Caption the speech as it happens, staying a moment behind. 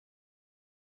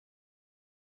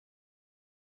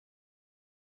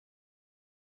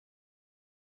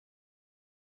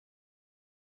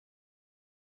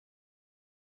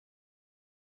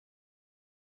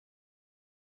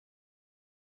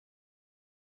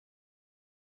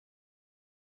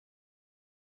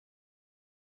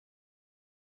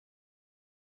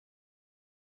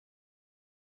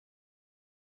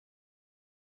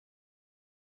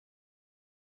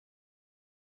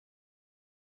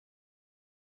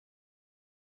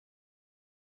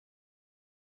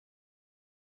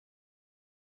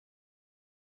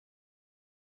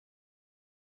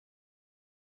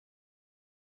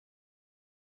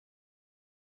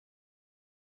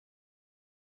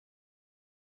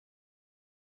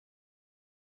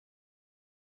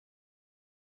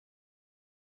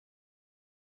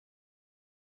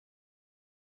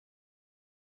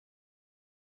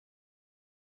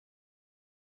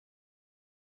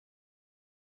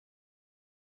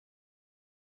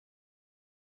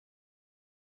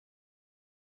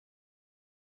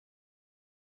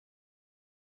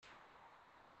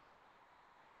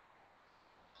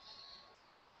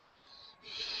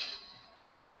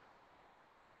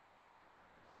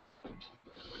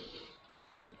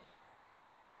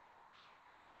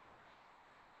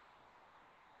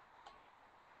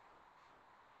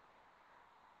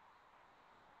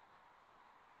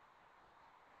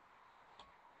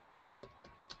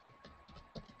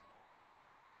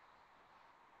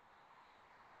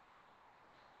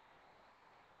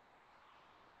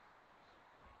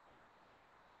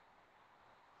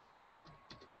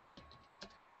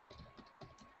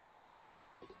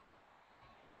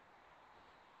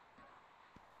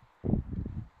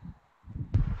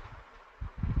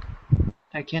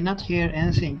I cannot hear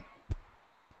anything.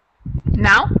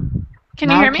 Now? Can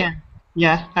you Now hear me? can.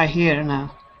 Yeah, I hear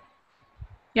now.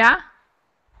 Yeah?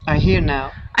 I hear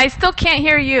now. I still can't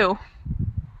hear you.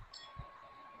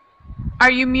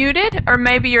 Are you muted? Or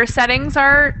maybe your settings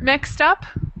are mixed up?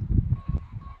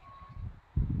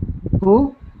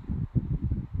 Who?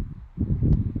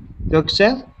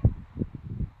 Göksel?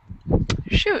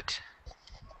 Shoot.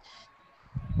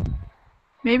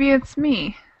 Maybe it's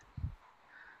me.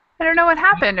 I don't know what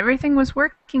happened. Everything was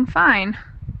working fine.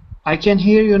 I can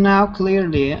hear you now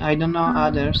clearly. I don't know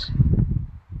others.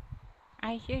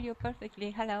 I hear you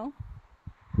perfectly. Hello.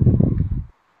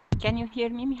 Can you hear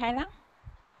me, Mihaela?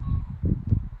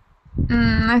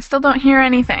 I still don't hear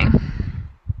anything.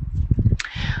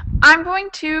 I'm going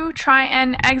to try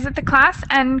and exit the class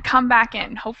and come back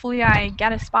in. Hopefully I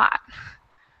get a spot.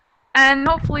 And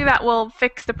hopefully that will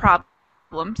fix the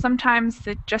problem. Sometimes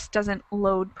it just doesn't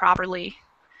load properly.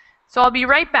 So I'll be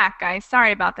right back, guys.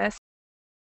 Sorry about this.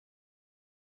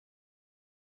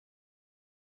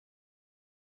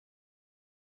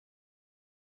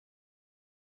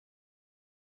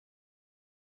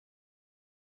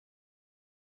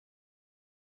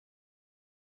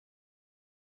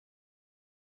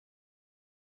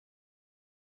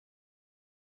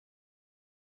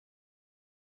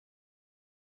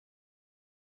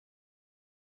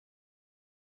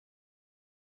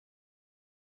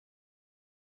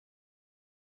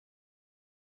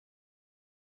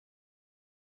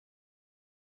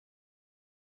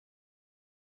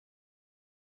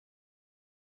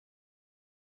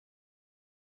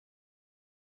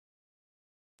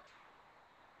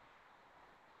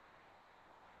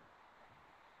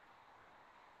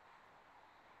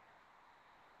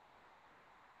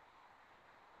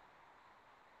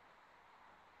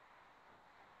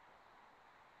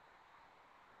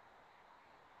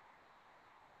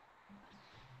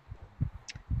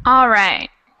 All right.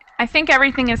 I think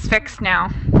everything is fixed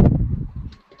now.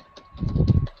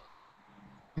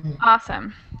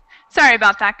 Awesome. Sorry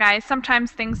about that, guys.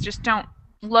 Sometimes things just don't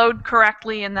load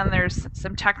correctly and then there's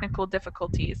some technical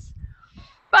difficulties.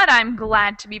 But I'm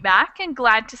glad to be back and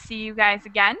glad to see you guys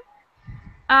again.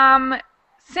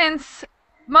 Since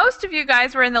most of you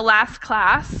guys were in the last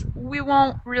class, we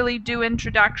won't really do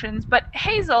introductions, but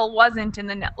Hazel wasn't in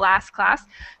the last class.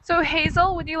 So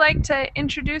Hazel, would you like to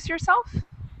introduce yourself?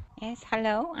 Yes,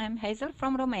 hello. I'm Hazel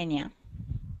from Romania.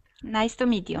 Nice to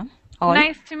meet you all.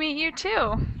 Nice to meet you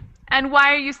too. And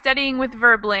why are you studying with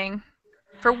Verbling?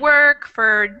 For work,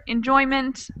 for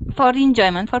enjoyment? For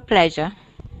enjoyment, for pleasure.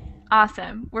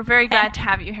 Awesome. We're very glad to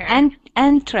have you here.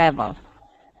 And travel.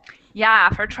 Yeah,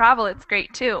 for travel it's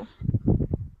great too.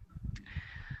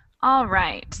 All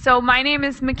right. So my name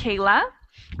is Michaela.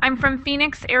 I'm from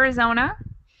Phoenix, Arizona,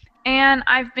 and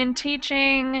I've been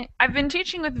teaching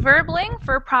with Verbling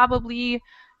for probably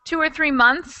 2 or 3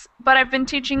 months, but I've been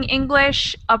teaching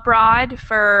English abroad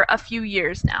for a few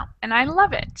years now, and I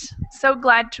love it. So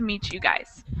glad to meet you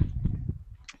guys.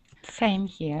 Same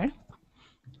here.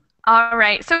 All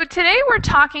right, so today we're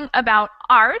talking about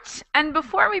art, and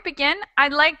before we begin,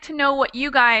 I'd like to know what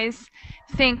you guys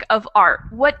think of art.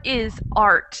 What is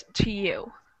art to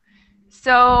you?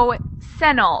 So,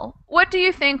 Senol, what do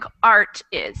you think art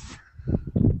is?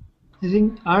 I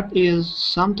think art is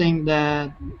something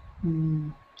that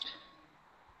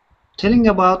telling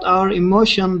about our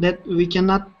emotion that we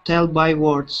cannot tell by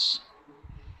words.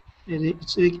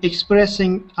 It's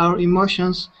expressing our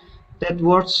emotions that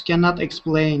words cannot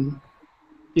explain.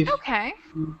 Okay.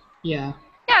 Yeah.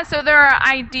 Yeah, so there are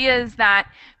ideas that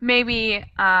maybe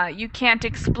you can't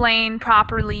explain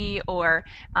properly, or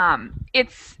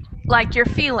it's like your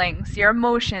feelings, your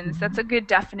emotions. That's a good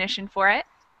definition for it.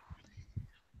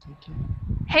 Thank you.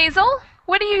 Hazel,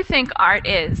 what do you think art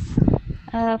is?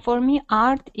 For me,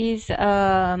 art is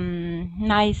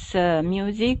nice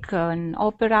music, an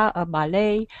opera, a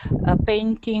ballet, a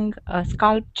painting, a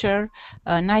sculpture,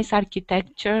 a nice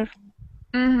architecture.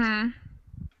 Mm-hmm.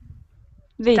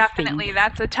 Definitely, Things.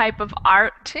 that's a type of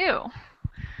art too.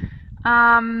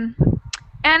 And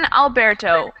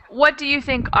Alberto, what do you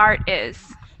think art is?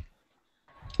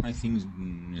 I think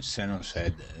Seno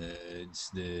said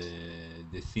it's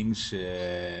the things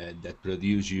that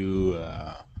produce you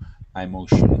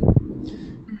emotion,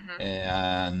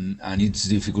 and it's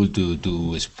difficult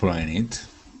to explain it.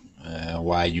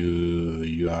 Why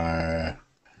you are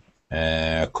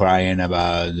crying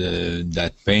about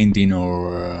that painting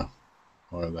or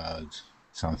about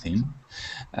something.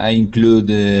 I include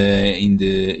in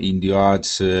the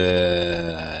arts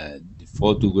the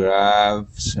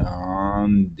photographs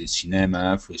and the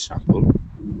cinema, for example.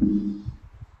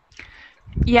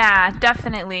 Yeah,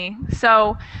 definitely.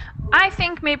 So I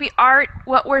think maybe art,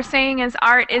 what we're saying is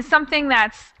art is something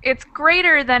it's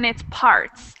greater than its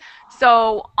parts.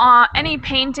 So any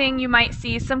painting, you might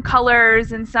see some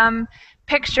colors and some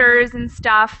pictures and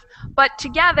stuff, but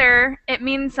together it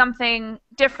means something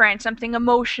different, something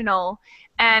emotional.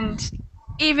 And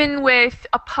even with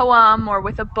a poem or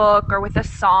with a book or with a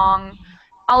song,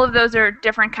 all of those are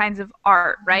different kinds of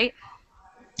art, right?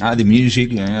 The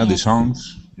music, yeah, the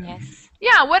songs. Yes.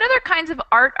 Yeah, what other kinds of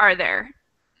art are there?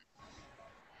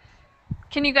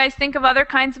 Can you guys think of other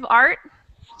kinds of art?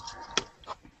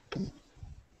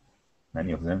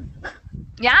 Many of them.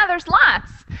 Yeah, there's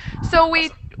lots. So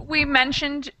we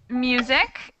mentioned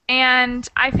music, and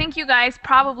I think you guys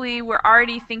probably were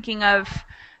already thinking of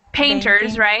painters,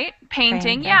 Painting. right? Painting,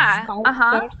 Painting. yeah.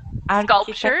 Sculpture,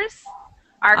 Sculptures,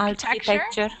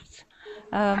 architecture,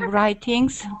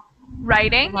 writings,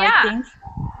 writing, yeah. writings,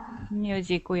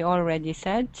 music we already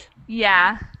said,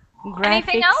 Yeah. graphics.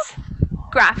 Anything else?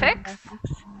 Graphics.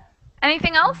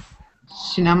 Anything else?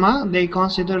 Cinema, they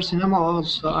consider cinema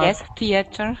also art. Yes,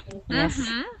 theater. Yes,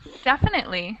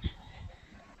 Definitely.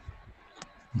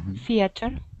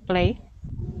 theater, play.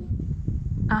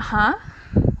 Uh-huh.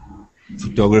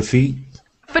 Photography.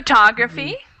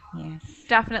 Photography. Yes.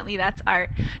 Definitely, that's art.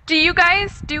 Do you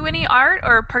guys do any art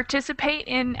or participate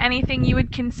in anything you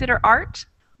would consider art?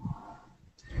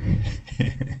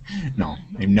 No,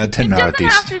 I'm not an It doesn't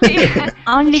artist. have to be.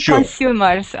 Only Sure.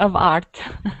 consumers of art.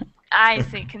 I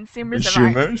see, consumers of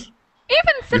art. Consumers.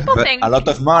 Even simple But things. a lot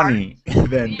of money.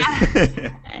 Then.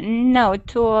 No,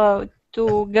 to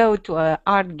go to an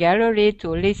art gallery,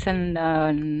 to listen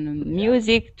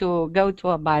music, to go to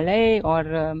a ballet, or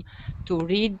to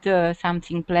read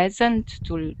something pleasant,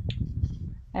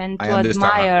 and I to understand.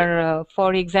 admire.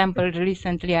 For example,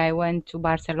 recently I went to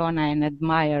Barcelona and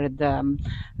admired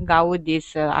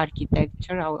Gaudi's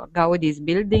architecture, Gaudi's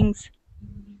buildings.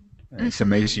 It's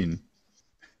amazing.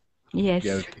 Yes.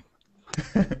 Yeah.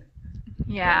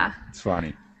 Yeah. It's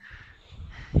funny.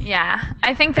 Yeah,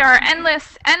 I think there are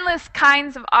endless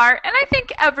kinds of art, and I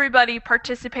think everybody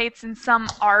participates in some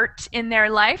art in their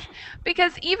life,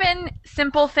 because even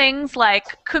simple things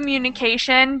like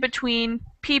communication between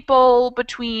people,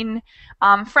 between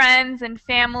friends and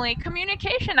family,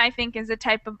 communication I think is a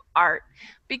type of art,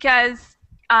 because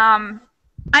I'm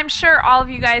sure all of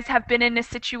you guys have been in a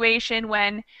situation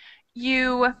when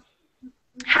you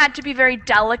had to be very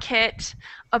delicate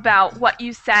about what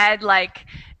you said, like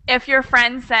if your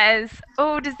friend says,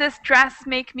 "Oh, does this dress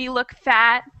make me look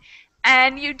fat?"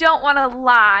 and you don't want to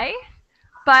lie,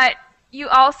 but you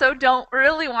also don't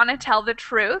really want to tell the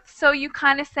truth, so you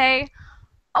kind of say,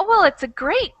 "Oh, well, it's a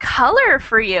great color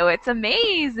for you. It's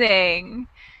amazing."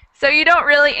 So you don't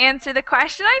really answer the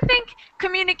question. I think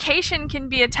communication can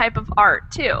be a type of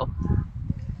art too.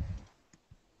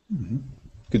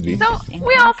 Could be. So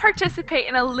we all participate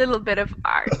in a little bit of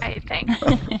art, I think.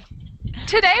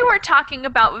 Today we're talking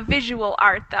about visual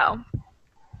art, though.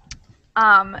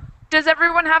 Does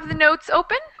everyone have the notes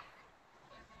open?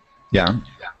 Yeah.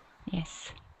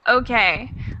 Yes.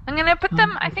 Okay. I'm going to put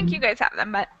them, I think you guys have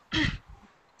them, but I'm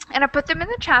going to put them in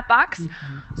the chat box.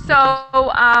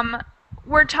 So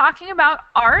we're talking about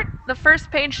art. The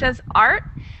first page says art,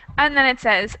 and then it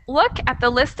says, look at the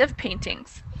list of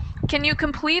paintings. Can you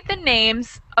complete the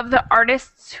names of the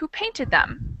artists who painted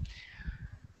them?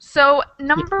 So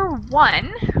number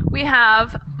 1, we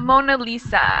have Mona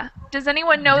Lisa. Does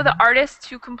anyone know the artist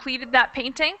who completed that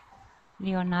painting?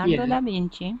 Leonardo da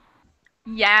Vinci.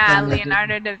 Yeah,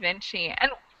 Leonardo da Vinci.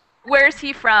 And where's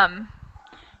he from?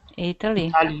 Italy.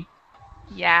 Italy.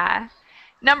 Yeah.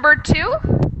 Number 2?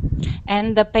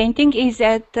 And the painting is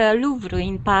at Louvre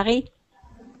in Paris.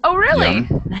 Oh, really?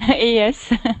 Yeah. Yes.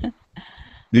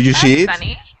 Did you see it? That's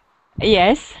funny.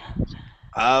 Yes.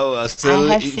 Oh, so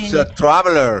I have it's seen a it.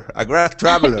 traveler, a great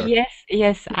traveler.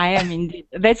 Yes, I am indeed.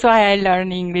 That's why I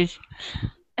learn English.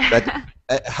 But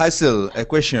Hazel, a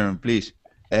question, please.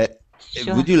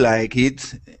 Sure. Would you like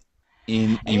it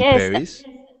in Yes.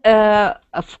 Paris?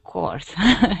 Of course.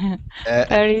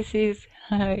 Paris is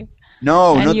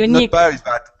No, and not unique. Paris,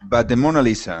 but the Mona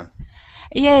Lisa.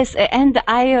 Yes, and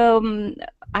I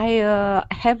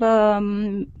have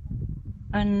an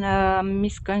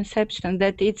misconception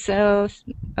that it's a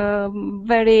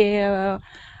very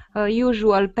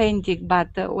usual painting, but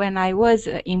when I was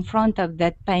in front of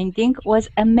that painting, was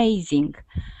amazing.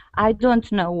 I don't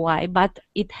know why, but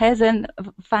it has a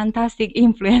fantastic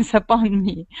influence upon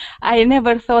me. I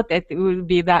never thought that it would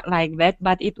be that like that,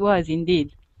 but it was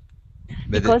indeed.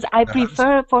 But Because I perhaps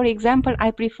prefer, for example,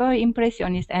 I prefer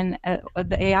Impressionist, and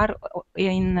they are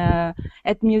in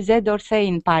at Musée d'Orsay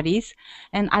in Paris,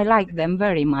 and I like them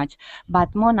very much.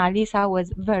 But Mona Lisa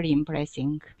was very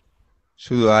impressive.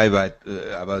 so do I, but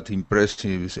about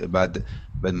impressives, but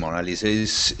Mona Lisa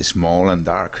is small and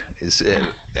dark.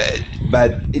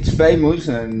 But it's famous,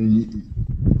 and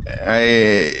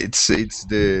it's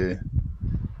the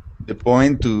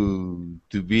point to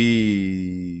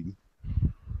be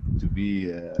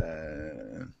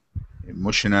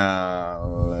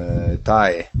emotional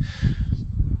tie.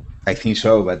 I think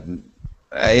so, but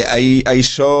I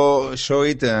saw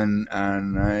it and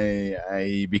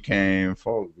I became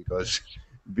full because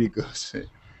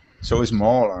so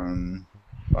small and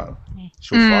well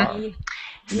so far.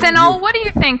 Senol, what do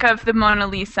you think of the Mona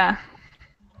Lisa?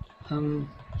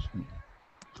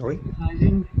 Sorry. I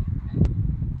think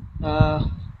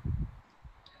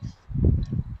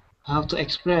how to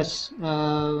express.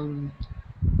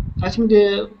 I think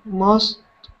the most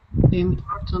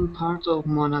important part of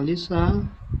Mona Lisa,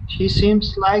 she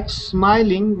seems like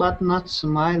smiling but not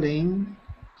smiling.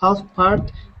 Half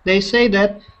part, they say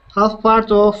that half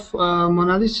part of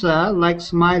Mona Lisa like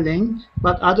smiling,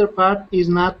 but other part is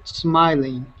not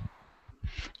smiling.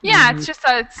 Yeah, it's just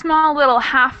a small little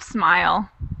half smile.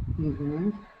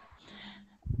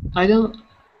 I don't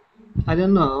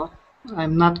know.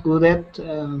 I'm not good at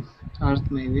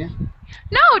art, maybe.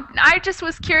 No, I just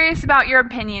was curious about your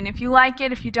opinion. If you like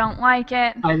it, if you don't like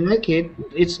it. I like it.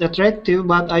 It's attractive,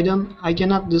 but I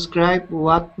cannot describe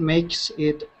what makes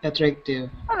it attractive.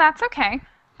 Oh, that's okay.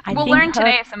 I We'll think learn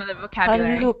today some of the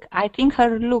vocabulary. Her look, I think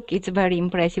her look is very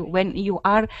impressive when you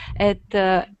are at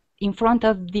in front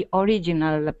of the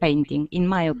original painting, in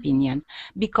my opinion,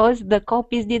 because the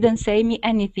copies didn't say me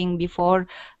anything before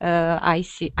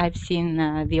I've seen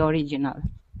the original.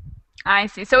 I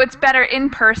see. So it's better in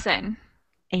person.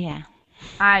 Yeah.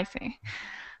 I see.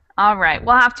 All right.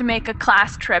 We'll have to make a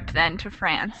class trip then to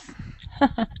France.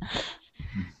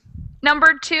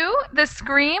 Number 2, The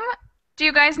Scream. Do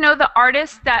you guys know the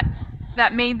artist that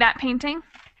made that painting?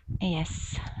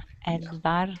 Yes.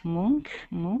 Edvard Munch.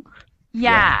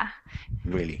 Yeah.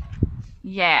 Really.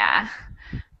 Yeah.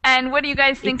 And what do you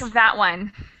guys think of that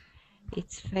one?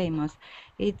 It's famous.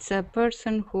 It's a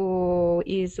person who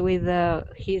is with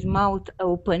his mouth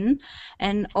open,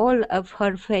 and all of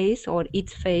her face, or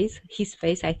its face, his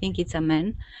face, I think it's a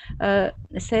man,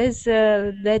 says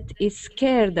that is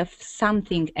scared of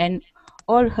something, and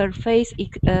all her face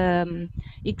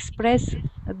express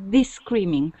this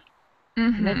screaming.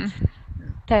 That's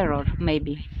terror,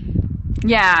 maybe.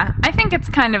 Yeah, I think it's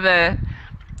kind of a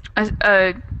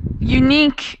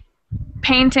unique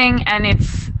painting, and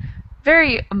it's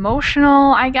very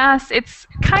emotional, I guess. It's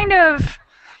kind of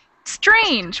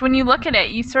strange when you look at it.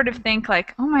 You sort of think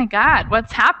like, oh my God,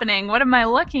 what's happening? What am I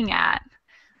looking at?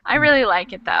 I really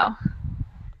like it though.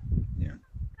 Yeah.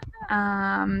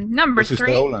 Number 3.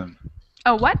 Stolen.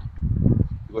 Oh, what?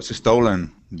 It was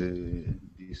stolen.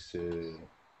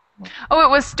 Oh, it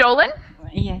was stolen?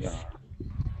 Yes. Yeah.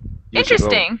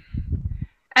 Interesting.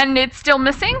 And it's still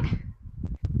missing?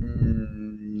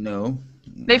 No.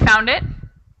 They found it?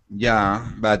 Yeah,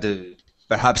 but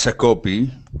perhaps a copy,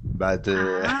 but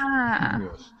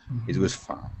it was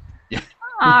found. Yeah.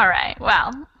 All right.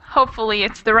 Well, hopefully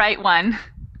it's the right one.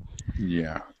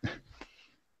 Yeah.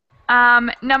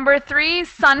 Number 3,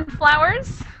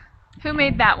 Sunflowers. Who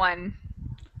made that one?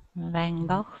 Van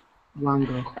Gogh. Van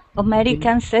Gogh.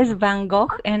 American says Van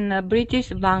Gogh, and British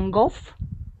Van Gogh.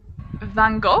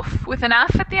 Van Gogh with an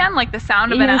F at the end, like the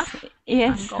sound of an F?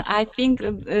 Yes, I think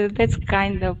that's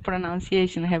kind of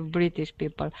pronunciation have British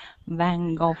people,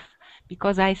 Van Gogh,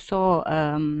 because I saw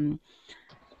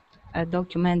a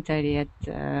documentary at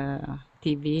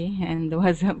TV and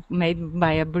was made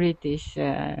by a British.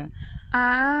 And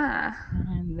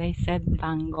they said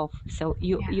Van Gogh. So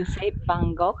you say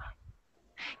Van Gogh?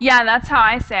 Yeah, that's how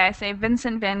I say. I say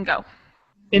Vincent van Gogh.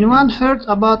 Anyone heard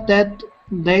about that?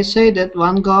 They say that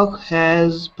Van Gogh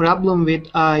has problem with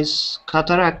eyes,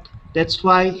 cataract. That's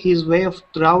why his way of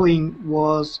drawing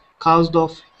was caused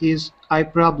of his eye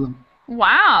problem.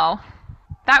 Wow,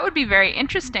 that would be very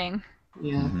interesting.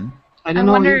 Yeah, I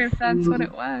wonder if that's what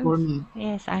it was. For me.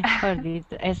 Yes, I heard it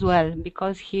as well,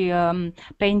 because he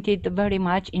painted very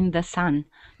much in the sun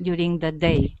during the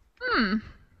day.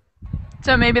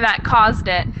 So maybe that caused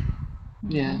it.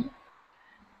 Yeah.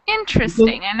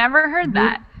 Interesting. I never heard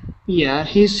that. Yeah,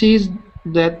 he sees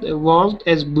that world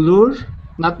as blur,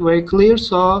 not very clear,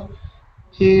 so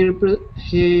he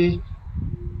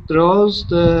draws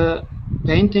the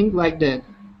painting like that,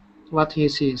 what he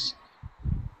sees.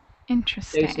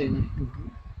 Interesting.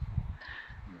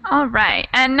 All right.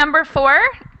 And number 4,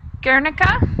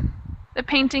 Guernica, the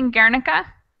painting Guernica.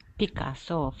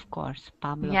 Picasso, of course,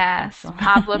 Pablo Yes, Picasso.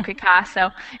 Pablo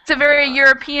Picasso. It's a very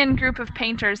European group of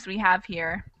painters we have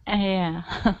here. Yeah.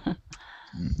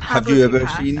 Have Pablo you ever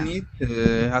Picasso. seen it,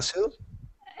 Hazel?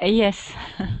 Yes.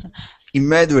 In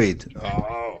Madrid.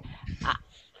 Oh.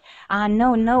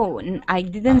 No, I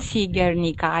didn't see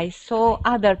Guernica. I saw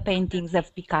other paintings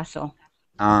of Picasso.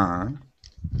 Yeah.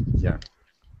 Guernica,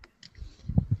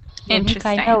 I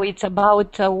Interesting. know it's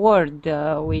about a war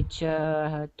which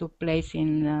took place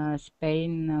in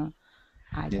Spain.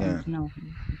 I don't know.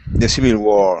 The Civil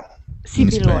War.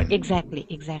 Civil War, Spain. exactly.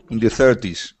 In the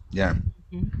 30s, yeah.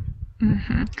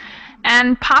 Mm-hmm.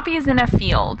 And Poppies in a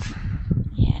Field.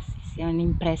 Yes, he's an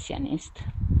impressionist.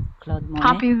 Claude Monet.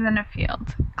 Poppies in a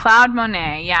Field. Claude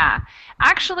Monet, yeah.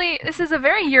 Actually, this is a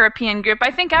very European group.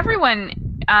 I think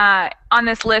everyone on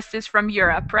this list is from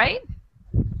Europe, right?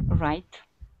 Right.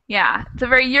 Yeah, it's a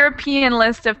very European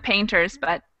list of painters,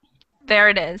 but there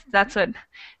it is. That's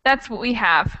what we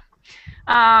have.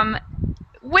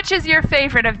 Which is your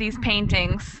favorite of these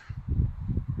paintings?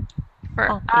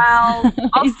 I'll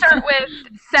start with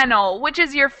Senol. Which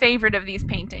is your favorite of these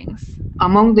paintings?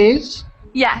 Among these?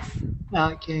 Yes.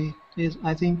 Okay. Yes,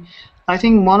 I think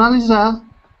Mona Lisa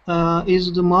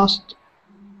is the most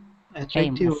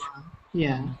attractive Famous. one.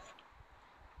 Yeah.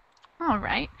 All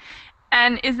right.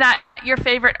 And is that your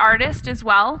favorite artist as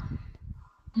well?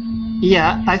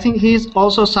 Yeah, I think he's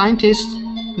also scientist,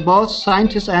 both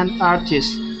scientist and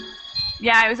artist.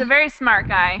 Yeah, he was a very smart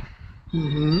guy.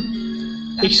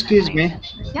 Excuse me.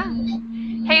 Yeah.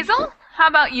 Hazel, how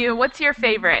about you? What's your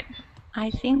favorite?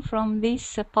 I think from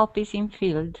this Poppies in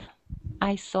Field.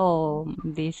 I saw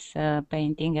this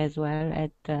painting as well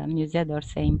at Musée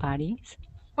d'Orsay in Paris.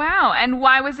 Wow, and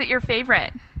why was it your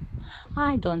favorite?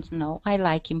 I don't know. I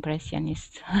like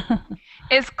Impressionists.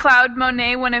 Is Claude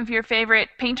Monet one of your favorite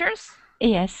painters?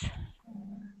 Yes.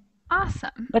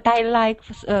 Awesome. But I like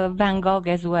Van Gogh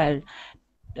as well.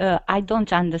 I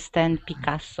don't understand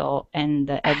Picasso and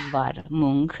Edvard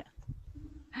Munch.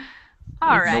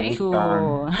 All It's right. too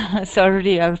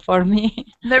surreal for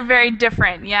me. They're very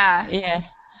different, yeah. Yeah.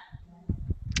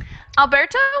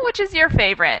 Alberto, which is your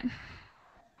favorite?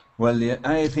 Well, yeah,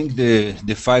 I think the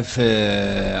 5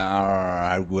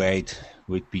 are great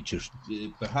pictures.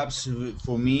 Perhaps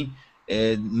for me,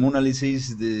 Mona Lisa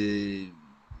is the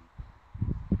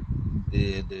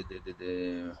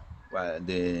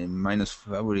minus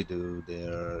favorite,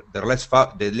 the less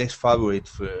favorite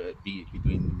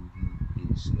between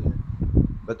these.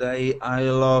 But I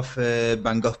love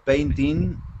Van Gogh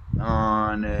painting,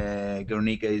 and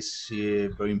Guernica is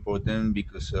very important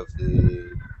because of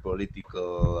the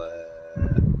political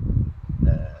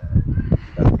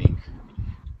thing.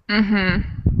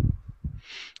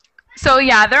 So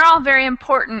yeah, they're all very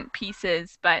important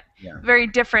pieces, but Yeah. very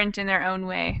different in their own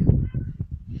way.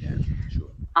 Yeah,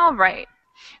 sure. All right.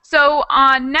 So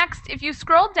next, if you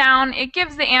scroll down, it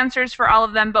gives the answers for all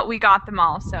of them, but we got them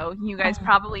all, so you guys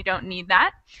probably don't need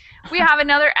that. We have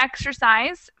another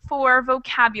exercise for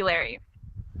vocabulary.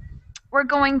 We're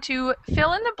going to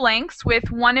fill in the blanks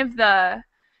with one of the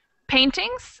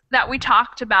paintings that we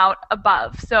talked about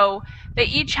above. So they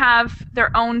each have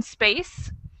their own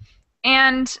space,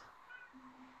 and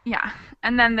yeah,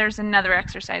 and then there's another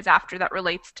exercise after that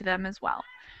relates to them as well.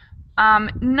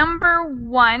 Number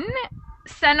 1,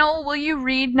 Senol, will you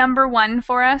read number 1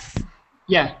 for us?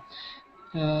 Yeah.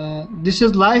 This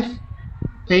is life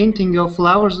painting of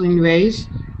flowers in vase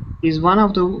is one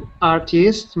of the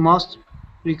artist's most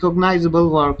recognizable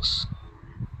works.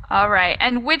 All right.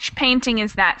 And which painting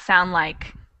is that sound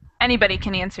like? Anybody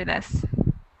can answer this.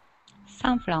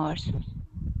 Sunflowers.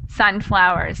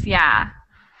 Sunflowers, yeah.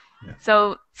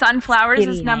 So sunflowers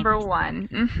Still is number 1.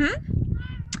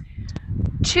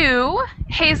 2,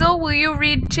 Hazel, will you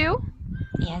read 2?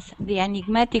 Yes, the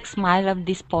enigmatic smile of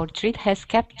this portrait has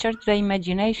captured the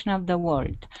imagination of the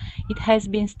world. It has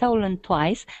been stolen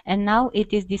twice, and now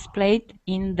it is displayed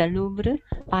in the Louvre,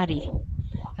 Paris.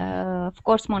 Of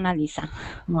course, Mona Lisa.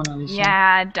 Mona Lisa.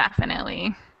 Yeah,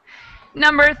 definitely.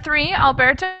 Number 3,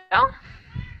 Alberto?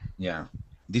 Yeah.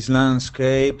 This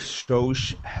landscape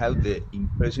shows how the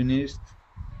Impressionists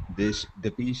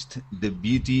depict the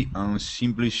beauty and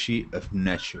simplicity of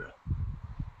nature.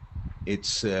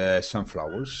 It's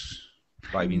Sunflowers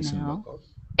by Vincent van Gogh.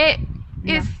 It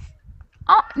is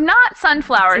not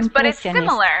sunflowers, but it's Impressionist.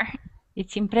 similar.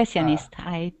 It's Impressionist.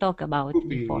 I talked about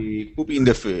before. Poopy in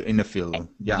the field.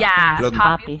 Yeah. Yeah, Claude-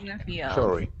 poppies in the field.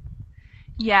 Sorry.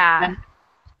 Yeah.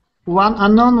 One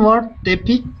unknown word,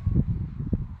 depict.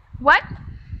 What?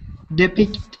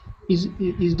 Depict is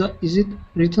it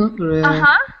written?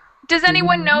 Does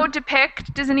anyone know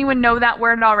depict? Does anyone know that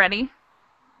word already?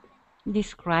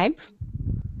 Describe.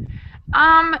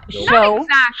 Not Show.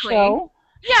 exactly. Show.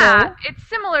 Yeah, Show. it's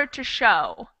similar to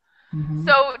show. Mhm.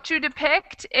 So to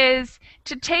depict is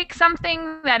to take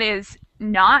something that is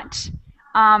not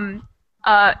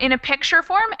in a picture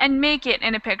form and make it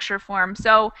in a picture form.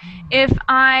 So if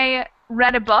I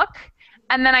read a book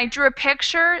and then I drew a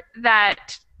picture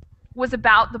that was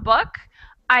about the book,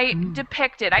 I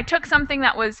depicted. I took something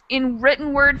that was in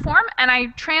written word form and I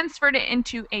transferred it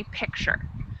into a picture.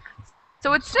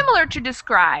 So it's similar to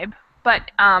describe,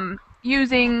 but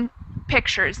using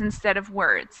pictures instead of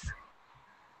words.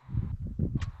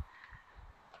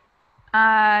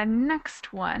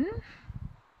 Next one.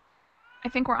 I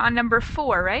think we're on number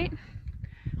 4, right?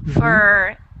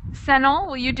 For Senol,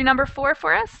 will you do number 4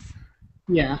 for us?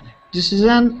 Yeah, this is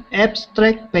an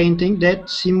abstract painting that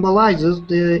symbolizes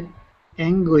the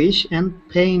anguish and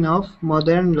pain of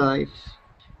modern life.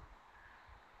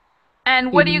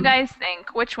 And what do you guys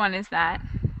think? Which one is that?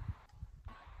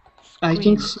 I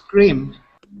think Scream.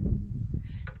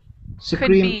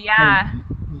 Could be, yeah.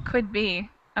 Could be.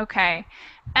 Okay.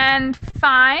 And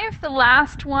 5, the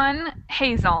last one,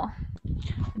 Hazel.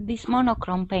 This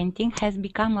monochrome painting has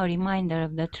become a reminder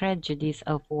of the tragedies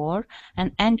of war,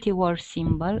 an anti-war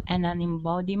symbol, and an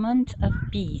embodiment of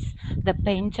peace. The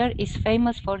painter is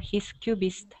famous for his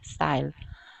cubist style.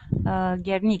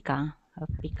 Guernica of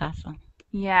Picasso.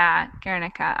 Yeah,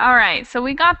 Guernica. All right, so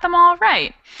we got them all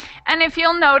right. And if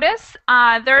you'll notice,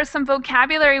 there are some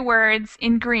vocabulary words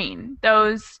in green.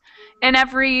 Those, in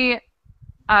every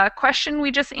question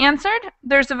we just answered,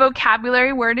 there's a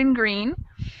vocabulary word in green.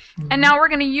 And now we're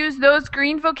going to use those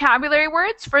green vocabulary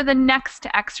words for the next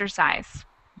exercise.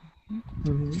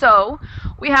 So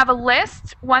we have a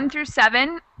list, 1 through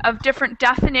 7, of different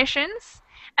definitions,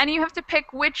 and you have to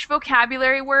pick which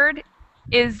vocabulary word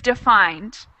is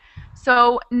defined.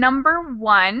 So number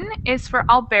 1 is for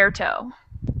Alberto.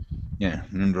 Yeah,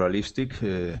 non-realistic,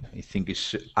 I think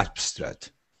it's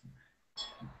abstract.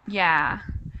 Yeah.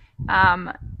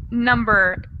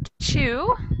 Number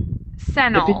 2,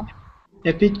 Senol.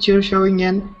 A picture showing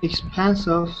an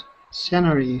expansive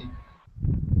scenery.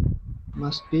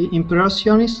 Must be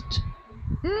impressionist.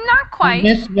 Not quite.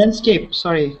 Landscape,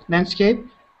 sorry. Landscape,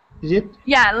 is it?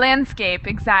 Yeah, landscape,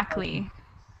 exactly.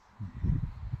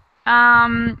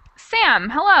 Sam,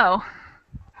 hello.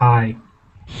 Hi.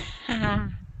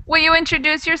 Will you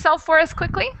introduce yourself for us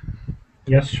quickly?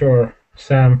 Yes, sure.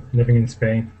 Sam, living in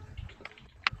Spain.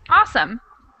 Awesome.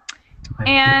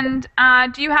 And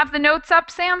do you have the notes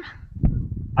up, Sam?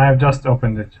 I have just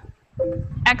opened it.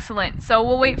 Excellent. So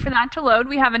we'll wait for that to load.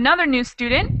 We have another new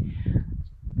student,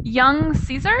 Young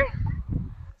Caesar.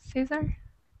 Caesar?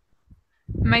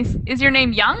 Is your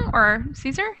name Young or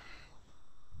Caesar?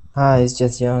 Hi, it's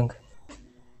just Young.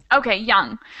 Okay,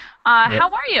 Young. How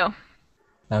are you?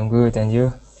 I'm good, and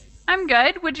you? I'm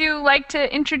good. Would you like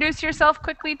to introduce yourself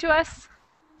quickly to us?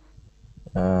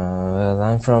 Well,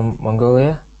 I'm from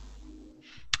Mongolia.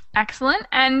 Excellent.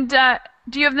 And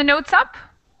do you have the notes up?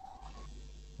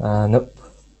 Nope.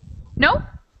 No?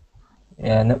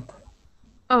 Yeah, nope.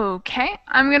 Okay.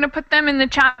 I'm going to put them in the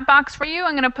chat box for you.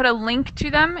 I'm going to put a link to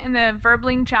them in the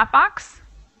Verbling chat box.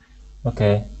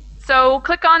 Okay. So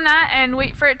click on that and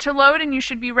wait for it to load, and you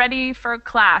should be ready for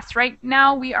class. Right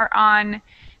now we are on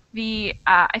the,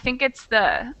 I think it's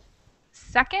the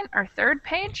 2nd or 3rd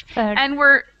page. And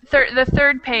we're the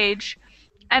 3rd page,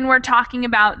 and we're talking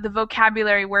about the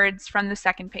vocabulary words from the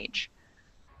 2nd page.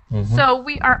 So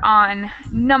we are on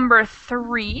number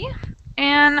 3,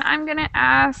 and I'm going to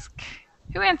ask,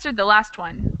 who answered the last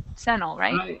one? Senol,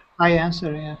 right? I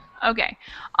answer, yeah. Okay.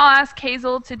 I'll ask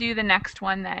Hazel to do the next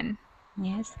one then.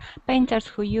 Yes, painters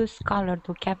who use color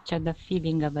to capture the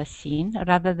feeling of a scene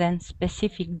rather than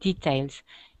specific details.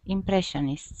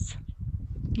 Impressionists.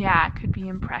 Yeah, it could be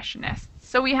impressionists.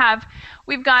 So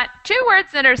we've got 2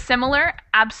 words that are similar,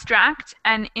 abstract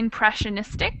and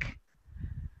impressionistic.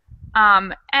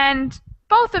 And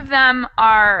both of them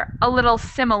are a little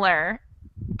similar,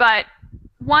 but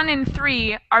 1 and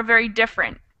 3 are very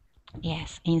different.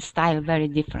 Yes, in style, very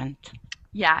different.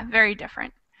 Yeah, very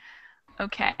different.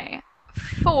 Okay.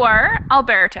 4,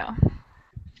 Alberto.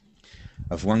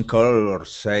 Of one color or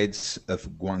sides of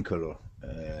one color.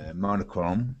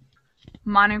 Monochrome.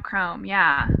 Monochrome,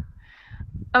 yeah.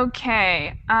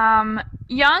 Okay.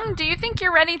 Young, do you think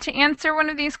you're ready to answer one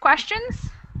of these questions?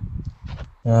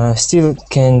 Still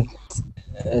can't.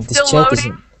 Still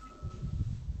loading?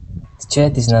 The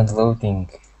chat is not loading.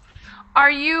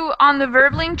 Are you on the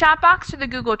Verbling chat box or the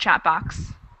Google chat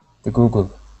box? The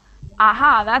Google.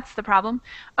 Aha, that's the problem.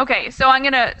 Okay, so I'm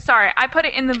gonna, sorry, I put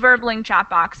it in the Verbling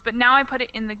chat box, but now I put it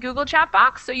in the Google chat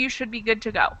box, so you should be good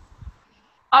to go.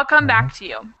 I'll come back to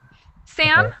you.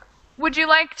 Sam, Okay. would you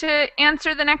like to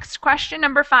answer the next question,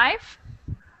 number 5?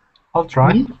 I'll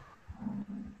try. Me?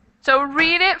 So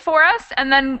read it for us,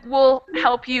 and then we'll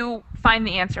help you find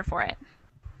the answer for it.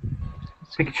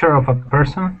 Picture of a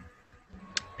person.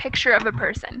 Picture of a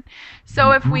person.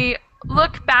 So if we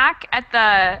look back at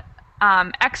the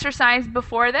exercise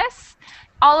before this,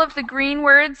 all of the green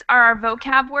words are our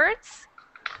vocab words.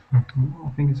 I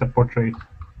think it's a portrait.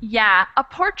 Yeah, a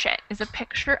portrait is a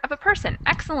picture of a person.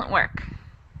 Excellent work.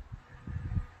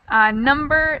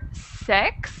 Number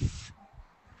 6,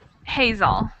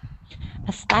 Hazel.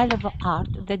 A style of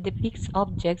art that depicts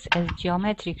objects as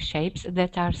geometric shapes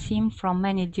that are seen from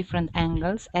many different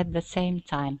angles at the same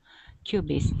time.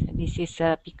 Cubist. This is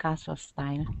a Picasso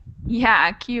style.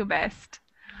 Yeah, cubist.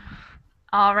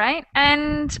 All right.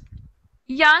 And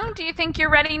Young, do you think you're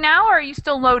ready now, or are you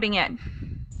still loading it?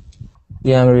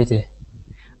 Yeah, I'm ready.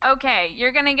 Okay,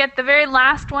 you're going to get the very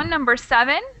last one, number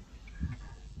 7.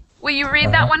 Will you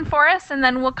read that one for us, and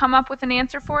then we'll come up with an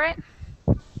answer for it?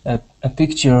 A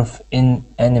picture of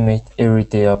inanimate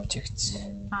everyday objects.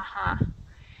 Uh-huh.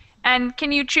 And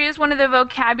can you choose one of the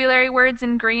vocabulary words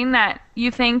in green that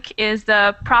you think is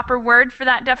the proper word for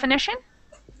that definition?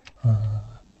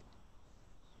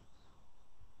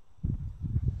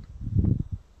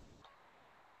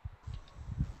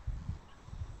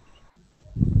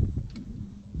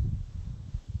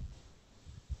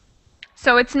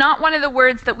 So it's not one of the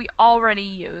words that we already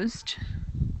used.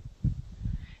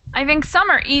 I think some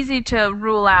are easy to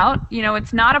rule out. You know,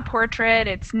 it's not a portrait,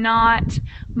 it's not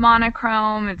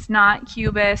monochrome, it's not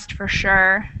cubist for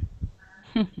sure.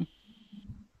 Can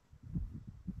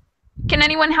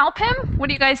anyone help him? What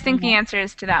do you guys think the answer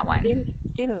is to that one?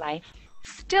 Still life.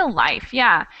 Still life,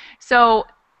 yeah. So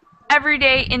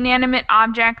everyday inanimate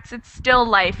objects, it's still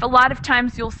life. A lot of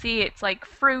times you'll see it's like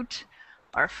fruit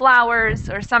or flowers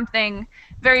or something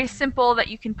very simple that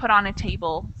you can put on a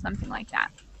table, something like that.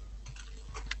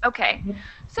 Okay,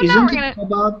 so now we're gonna.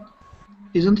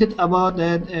 Isn't it about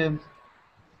that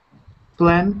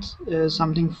plant,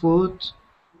 something food,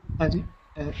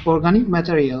 organic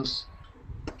materials?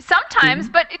 Sometimes,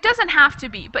 but it doesn't have to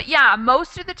be. But yeah,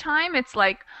 most of the time it's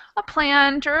like a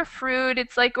plant or a fruit.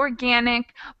 It's like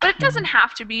organic, but it doesn't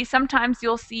have to be. Sometimes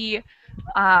you'll see,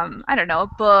 I don't know, a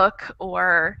book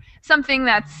or something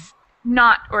that's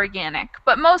not organic.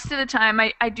 But most of the time,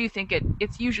 I do think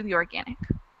it's usually organic.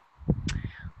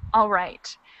 All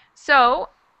right. So,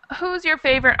 who's your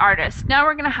favorite artist? Now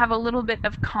we're going to have a little bit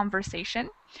of conversation.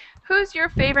 Who's your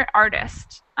favorite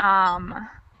artist?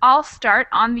 I'll start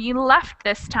on the left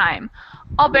this time.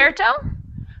 Alberto,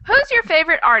 who's your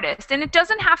favorite artist? And it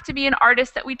doesn't have to be an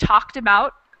artist that we talked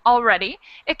about already.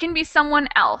 It can be someone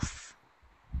else.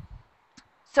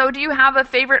 So do you have a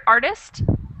favorite artist?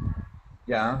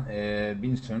 Yeah,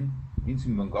 Vincent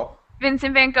van Gogh.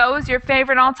 Vincent van Gogh is your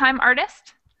favorite all-time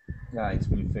artist? Yeah, it's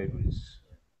my favorite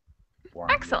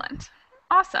one. Excellent.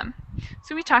 Awesome.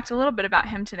 So we talked a little bit about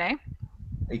him today.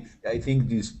 I think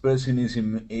this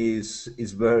personism is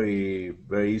very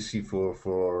easy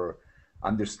for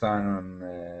understand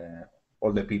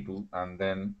all the people, and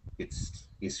then it's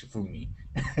easy for me.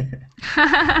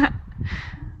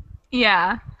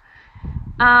 Yeah.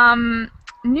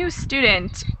 New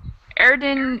student,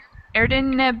 Erdenebayer?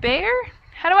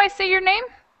 How do I say your name?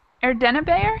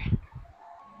 Erdenebayer?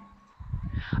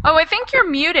 Oh, I think you're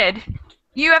muted.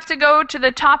 You have to go to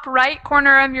the top right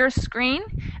corner of your screen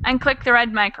and click the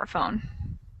red microphone.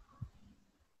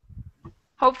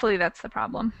 Hopefully that's the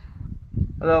problem.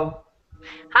 Hello.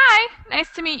 Hi,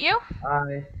 nice to meet you.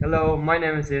 Hi. Hello, my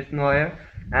name is Erdenebayer.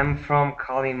 I'm from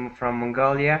Kalim, from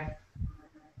Mongolia.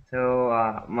 So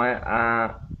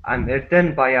I'm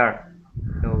Erdenebayer.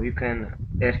 So you can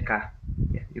Erka.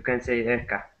 Yeah, you can say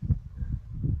Erka.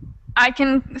 I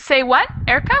can say what?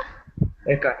 Erka?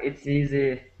 Erka. It's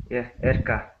easy. Yeah,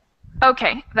 Erka.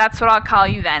 Okay, that's what I'll call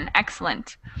you then.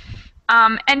 Excellent.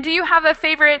 And do you have a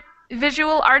favorite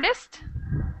visual artist?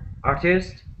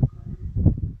 Artist?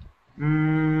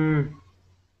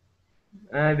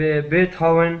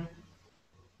 Beethoven.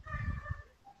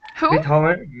 Who?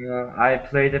 Beethoven. I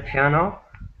play the piano.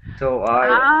 So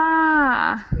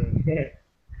Ah.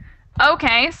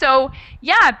 Okay, so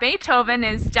yeah, Beethoven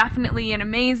is definitely an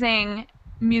amazing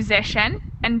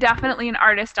musician and definitely an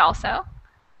artist also.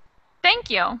 Thank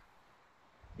you.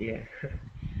 Yeah.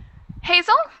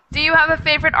 Hazel, do you have a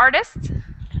favorite artist?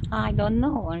 I don't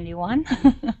know, only one.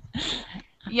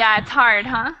 Yeah, it's hard,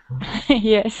 huh?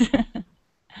 Yes.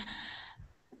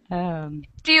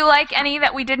 Do you like any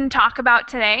that we didn't talk about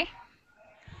today?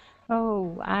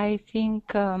 Oh, I think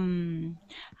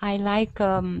I like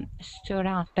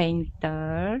Seurat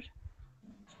painter.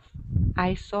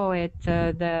 I saw it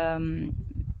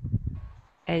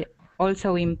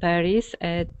also in Paris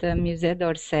at Musée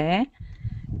d'Orsay.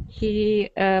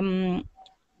 He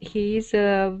is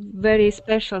a very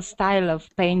special style of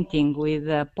painting with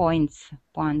points,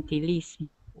 pointillism.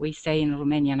 We say in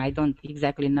Romanian. I don't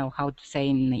exactly know how to say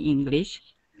in English.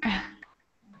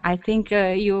 I think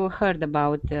you heard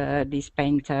about this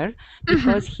painter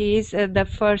because he is the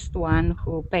first one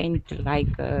who paint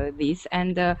like this,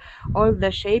 and all the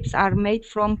shapes are made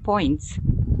from points.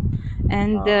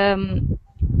 And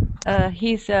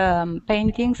his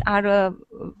paintings are a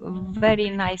very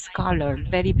nice color,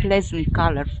 very pleasant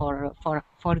color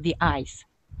for the eyes.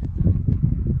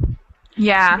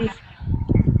 Yeah.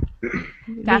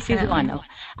 This is one of.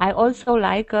 I also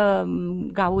like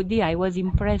Gaudi. I was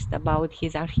impressed about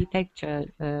his architecture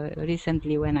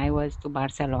recently when I was to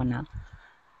Barcelona.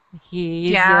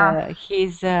 His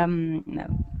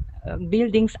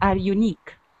buildings are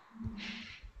unique.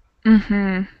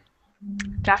 Mm-hmm.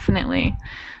 Definitely.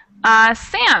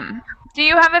 Sam, do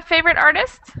you have a favorite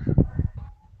artist?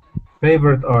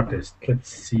 Favorite artist? Let's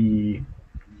see.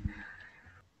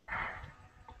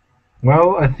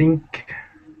 Well, I think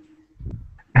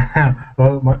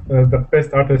well, the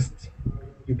best artist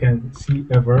you can see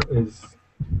ever is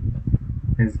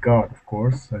God, of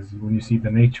course, as when you see the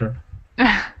nature.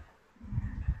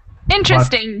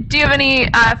 Interesting. Do you have any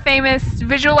famous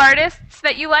visual artists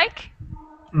that you like?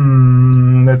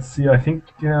 Let's see. I think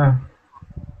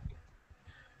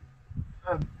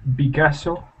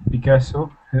Picasso.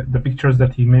 The pictures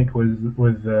that he made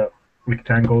with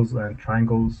rectangles and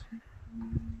triangles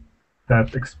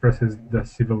that expresses the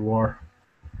Civil War.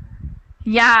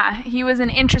 Yeah, he was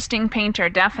an interesting painter,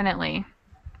 definitely.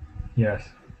 Yes.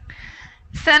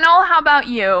 Senol, how about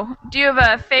you? Do you have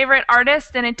a favorite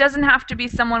artist? And it doesn't have to be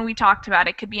someone we talked about.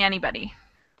 It could be anybody.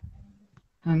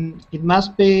 It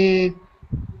must be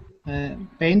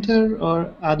painter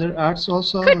or other arts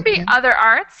also? Could be other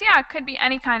arts. Yeah, it could be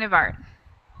any kind of art.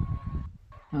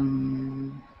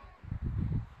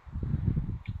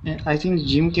 I think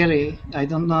Jim Carrey. I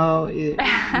don't know if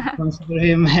consider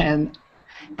him an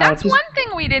That's artist. one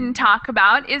thing we didn't talk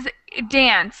about is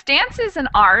dance. Dance is an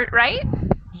art, right?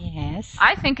 Yes.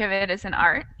 I think of it as an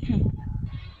art.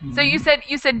 So you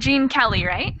said Gene Kelly,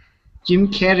 right? Jim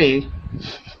Carrey.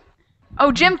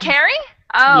 Oh, Jim Carrey?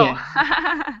 Oh.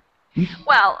 Yeah.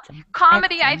 Well,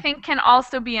 comedy I think can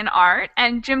also be an art,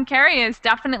 and Jim Carrey is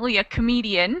definitely a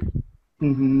comedian.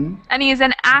 Mm-hmm. And he's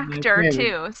an actor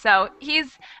too. So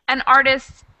he's an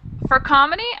artist for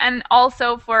comedy and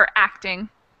also for acting.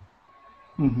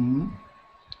 Mm-hmm.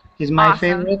 He's my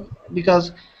favorite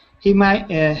because his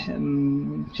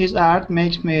art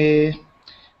makes me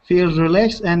feel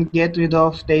relaxed and get rid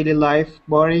of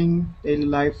boring daily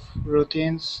life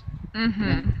routines. Mm-hmm.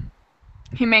 Yeah.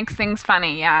 He makes things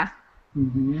funny, yeah.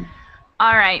 Mm-hmm.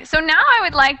 All right, so now I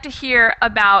would like to hear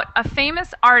about a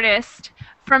famous artist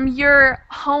from your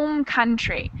home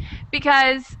country,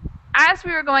 because as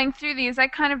we were going through these, I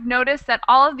kind of noticed that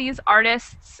all of these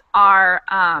artists are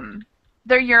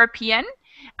they're European,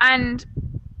 and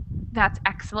that's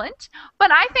excellent.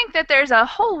 But I think that there's a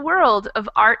whole world of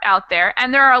art out there,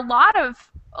 and there are a lot of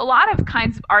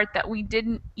kinds of art that we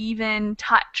didn't even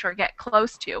touch or get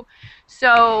close to.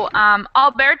 So,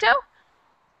 Alberto,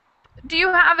 do you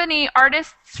have any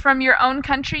artists from your own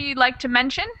country you'd like to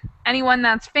mention? Anyone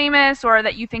that's famous or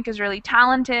that you think is really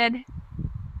talented?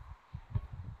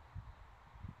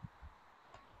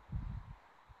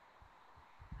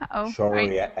 Uh-oh.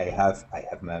 Sorry, I have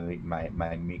my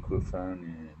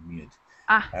microphone mute.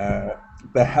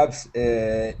 Perhaps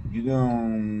you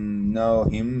don't know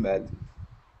him, but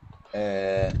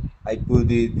I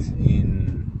put it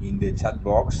in the chat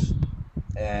box.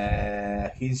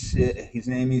 His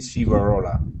name is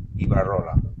Ibarrola.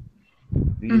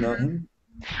 Do you know him?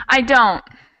 I don't.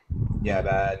 Yeah,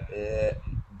 but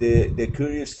the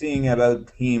curious thing about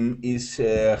him is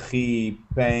he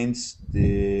paints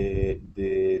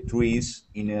the trees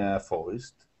in a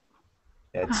forest.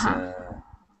 It's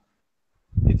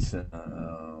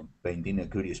painting, a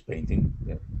curious painting.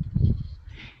 Yeah.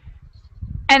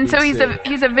 And so he's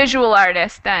a visual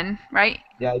artist then, right?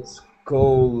 Yeah, it's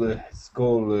called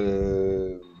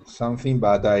something,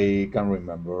 but I can't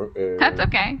remember. That's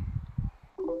okay.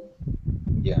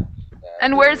 Yeah.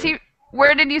 And where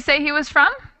did you say he was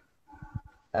from?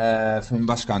 From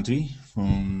Basque Country.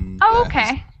 Oh,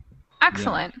 okay.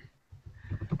 Excellent.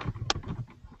 Yeah.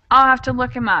 I'll have to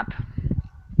look him up.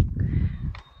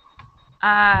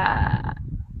 I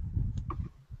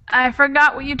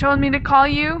forgot what you told me to call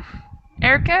you.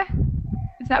 Erica?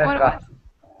 Is that what it was?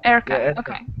 Erica. Yeah, Erka.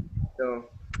 Okay. So,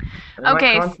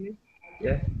 Okay. my country,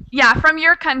 yeah. Yeah, from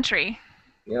your country.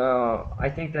 I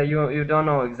think that you don't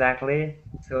know exactly.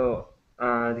 So,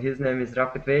 his name is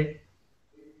Rocket Bey.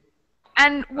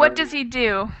 And what does he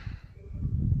do?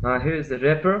 He is a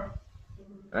rapper,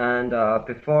 and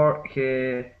before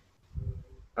he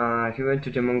went to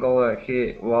the Mongolia,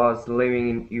 he was living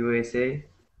in USA.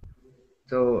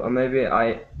 So maybe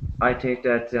I think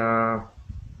that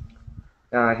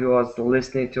he was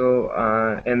listening to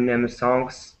Eminem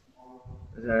songs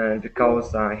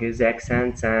because his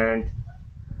accents and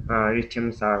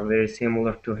rhythms are very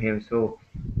similar to him. So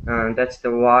that's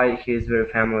the why he's very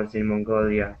famous in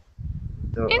Mongolia.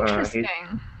 So Interesting.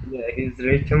 his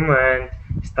rhythm and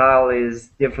style is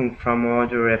different from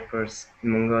other rappers in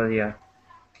Mongolia.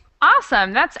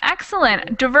 Awesome. That's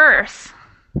excellent. Diverse.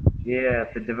 Yeah,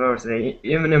 the diversity.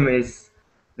 Eminem is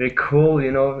very cool,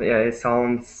 you know. Yeah, it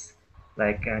sounds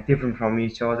like different from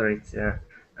each other. It's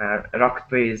rock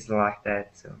bass like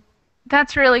that. So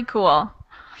That's really cool.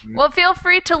 Well, feel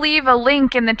free to leave a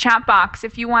link in the chat box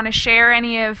if you want to share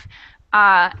any of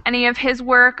his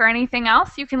work or anything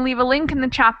else. You can leave a link in the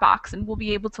chat box, and we'll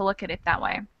be able to look at it that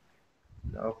way.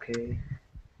 okay.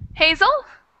 Hazel?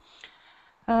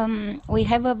 We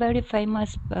have a very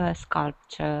famous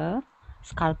sculptor,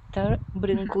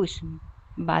 Brâncuș,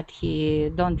 but he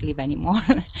don't live anymore.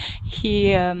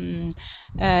 He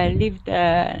lived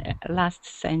last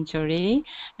century,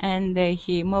 and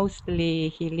he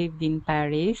lived in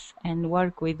Paris and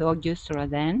worked with Auguste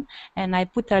Rodin. And I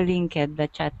put a link at the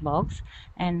chat box,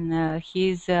 and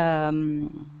his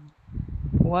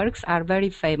works are very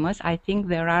famous. I think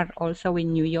there are also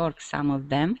in New York some of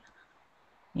them,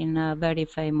 in a very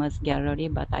famous gallery,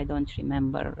 but I don't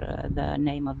remember the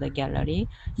name of the gallery.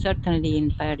 Certainly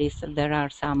in Paris there are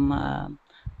some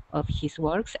of his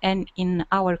works, and in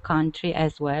our country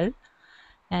as well.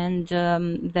 And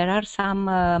there are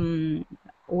some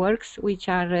works which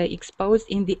are exposed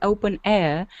in the open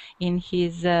air in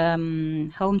his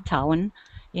hometown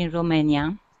in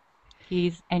Romania.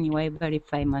 He's anyway very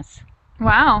famous.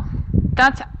 Wow.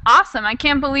 That's awesome. I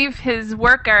can't believe his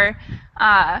work are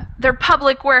they're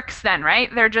public works then, right?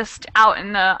 They're just out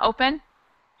in the open?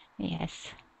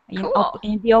 Yes. Cool.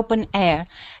 In the open air.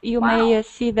 You Wow. may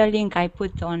see the link I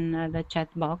put on the chat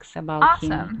box about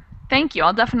him. Awesome. Thank you.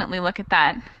 I'll definitely look at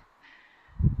that.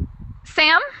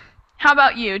 Sam, how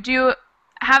about you? Do you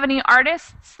have any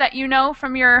artists that you know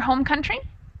from your home country?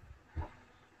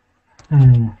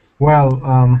 Well,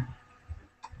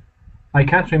 I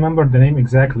can't remember the name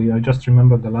exactly. I just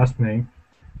remember the last name.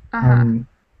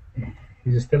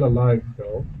 He's still alive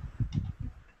though.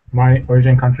 My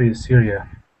origin country is Syria,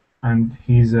 and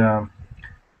he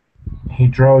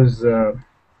draws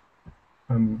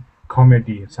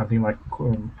comedy, something like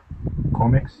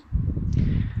comics.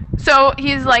 So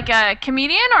he's like a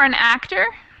comedian or an actor?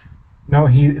 No,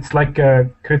 it's like a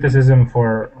criticism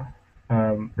for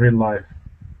real life.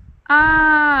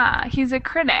 Ah, he's a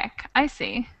critic. I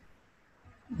see.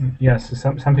 Yes,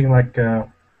 something like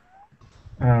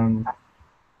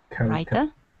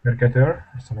Writer? caricature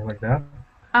or something like that.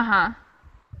 Uh-huh.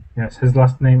 Yes, his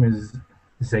last name is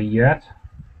Zayat.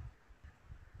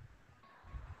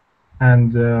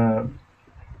 And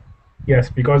yes,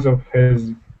 because of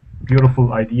his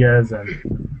beautiful ideas and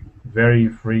very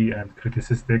free and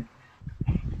criticistic,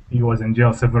 he was in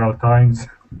jail several times.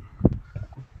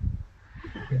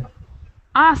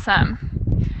 Awesome.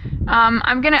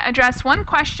 I'm going to address one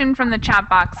question from the chat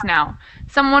box now.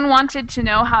 Someone wanted to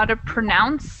know how to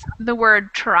pronounce the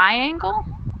word triangle.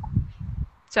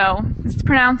 So it's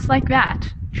pronounced like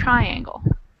that, triangle.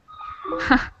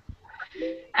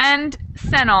 And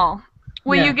Senol,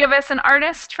 will you give us an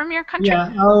artist from your country? Yeah,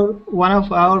 one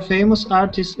of our famous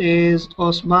artists is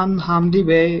Osman Hamdi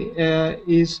Bey.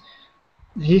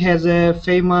 He has a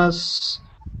famous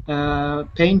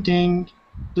painting,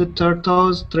 The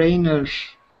Turtles Trainer.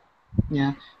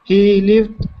 Yeah, he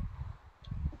lived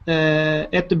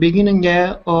at the beginning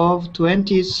of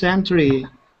 20th century,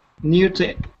 near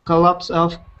the collapse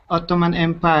of Ottoman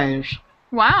Empire.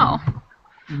 Wow.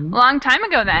 Long time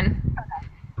ago then.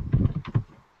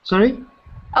 Sorry?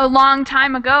 A long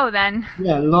time ago then.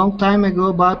 Yeah, long time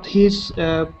ago, but his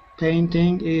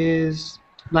painting is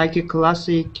like a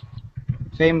classic,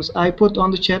 famous. I put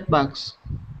on the chat box.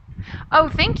 Oh,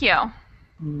 thank you.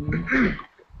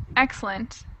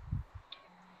 Excellent.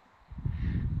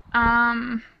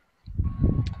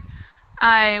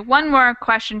 One more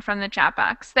question from the chat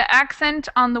box. The accent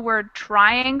on the word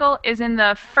triangle is in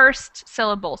the first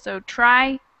syllable, so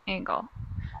triangle. Angle.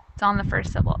 It's on the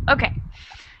first syllable. Okay.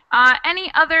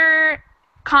 Any other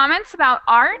comments about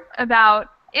art? About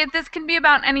it? This can be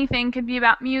about anything. Could be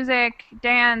about music,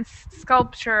 dance,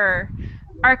 sculpture,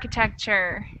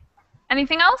 architecture.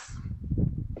 Anything else?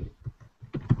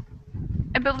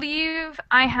 I believe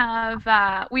I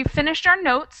have, we've finished our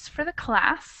notes for the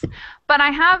class, but I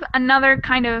have another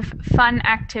kind of fun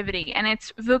activity, and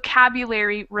it's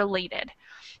vocabulary related.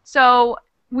 So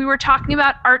we were talking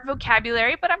about art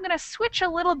vocabulary, but I'm going to switch a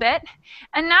little bit,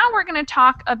 and now we're going to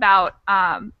talk about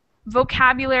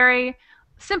vocabulary,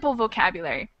 simple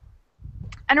vocabulary,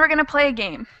 and we're going to play a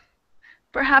game.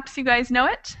 Perhaps you guys know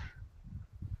it?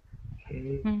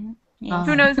 Okay. Yes.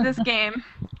 Who knows this game?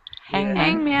 Hangman.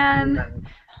 Hangman.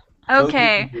 So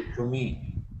Okay. difficult for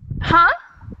me. Huh?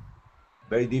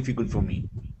 Very difficult for me.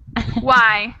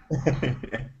 Why?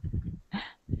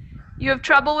 You have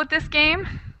trouble with this game?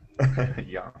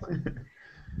 Yeah.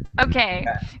 Okay.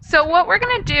 So what we're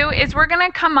going to do is we're going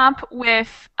to come up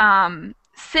with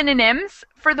synonyms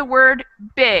for the word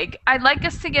big. I'd like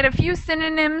us to get a few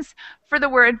synonyms for the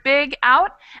word big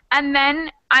out, and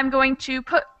then I'm going to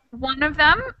put one of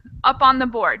them up on the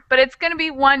board. But it's going to be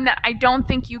one that I don't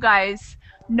think you guys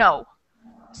know.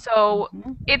 So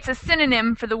it's a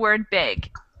synonym for the word big.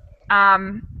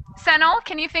 Senol,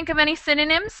 can you think of any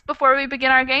synonyms before we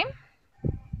begin our game?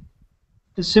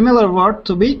 A similar word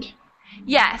to big?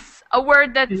 Yes, a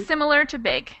word that's similar to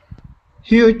big.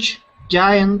 Huge,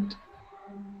 giant.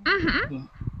 Mm-hmm.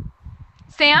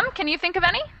 Sam, can you think of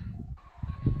any?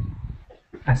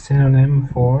 A synonym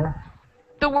for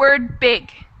The word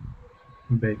big.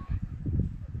 big.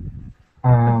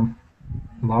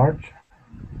 Large.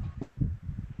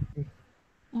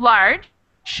 Large.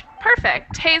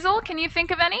 Perfect. Hazel, can you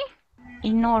think of any?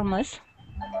 Enormous.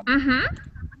 Mm-hmm.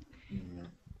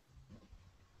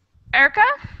 Erica?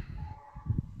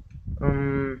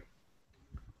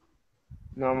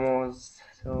 Normals.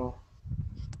 So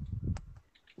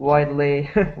widely,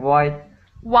 wide.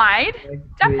 Wide? Big,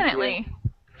 Definitely.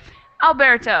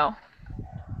 Alberto?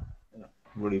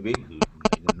 Really big.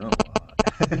 I don't know.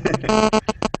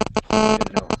 I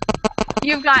don't know.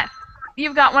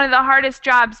 You've got one of the hardest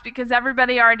jobs because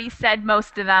everybody already said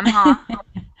most of them, huh?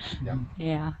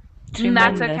 Yeah. And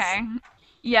that's Tremendous. okay.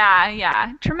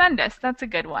 Yeah. Tremendous. That's a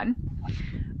good one.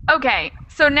 Okay,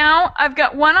 so now I've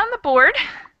got one on the board,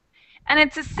 and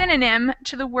it's a synonym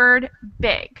to the word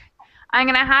big. I'm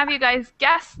going to have you guys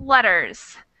guess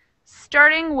letters.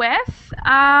 Starting with,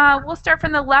 we'll start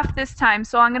from the left this time,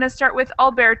 so I'm going to start with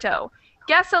Alberto.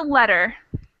 Guess a letter.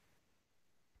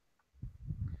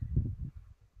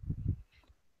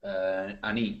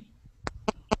 An E.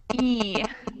 E.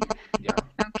 Yeah.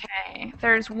 Okay,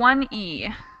 there's one E.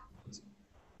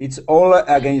 It's all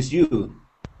against you.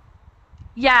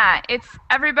 Yeah, it's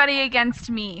everybody against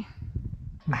me.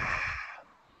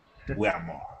 We are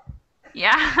more.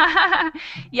 Yeah.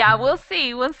 Yeah, we'll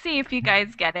see. We'll see if you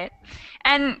guys get it.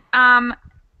 And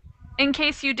in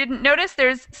case you didn't notice,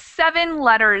 there's 7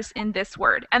 letters in this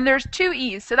word, and there's 2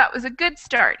 E's, so that was a good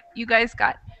start. You guys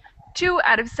got 2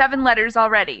 out of 7 letters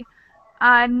already.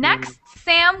 Next,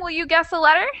 Sam, will you guess a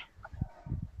letter?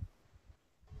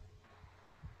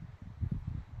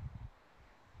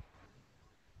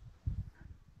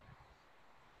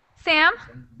 Sam?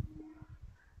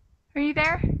 Are you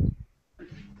there?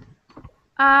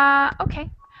 Okay.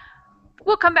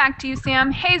 We'll come back to you,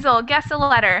 Sam. Hazel, guess a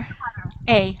letter.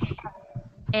 A.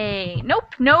 A.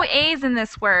 Nope, no A's in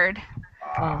this word.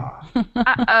 Oh.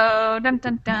 Uh-oh, dun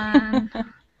dun dun.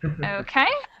 Okay.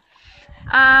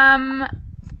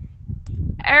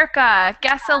 Erica,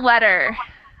 guess a letter.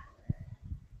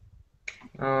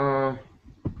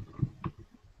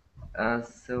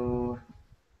 So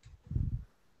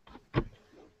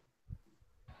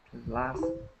last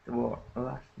word,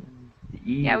 last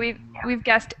E. Yeah, we've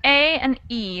guessed A and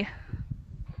E.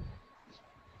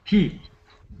 T.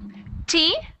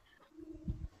 T?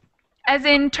 As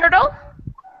in turtle?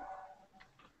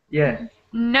 Yeah.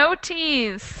 No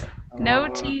T's. No Oh.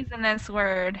 T's in this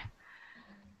word.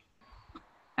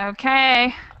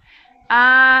 Okay.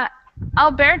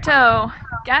 Alberto,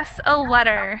 guess a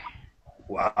letter.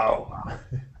 Wow.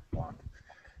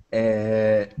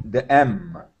 The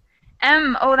M.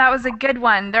 M. Oh, that was a good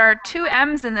one. There are 2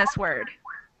 M's in this word.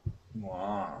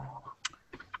 Wow.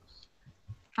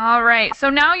 All right. So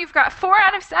now you've got 4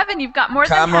 out of 7. You've got more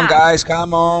Come than on, half. guys,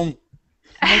 come on.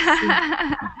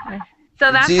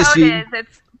 So that's It's how it easy. is.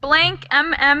 It's blank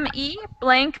M-M-E,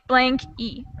 blank blank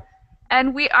E.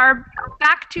 And we are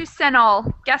back to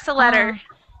Senol. Guess a letter.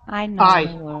 I know I.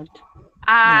 the word.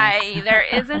 I. Yes. There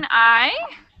is an I.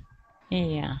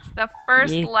 Yeah. The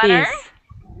first It letter. is.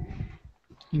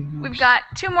 We've got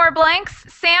 2 more blanks.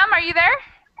 Sam, are you there?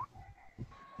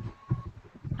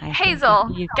 I think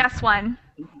Hazel, it is- guess one.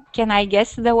 Can I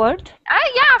guess the word?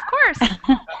 Yeah, of course.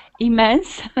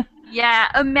 Immense. Yeah,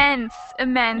 immense.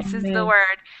 Immense is the Immense.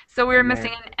 word. So we're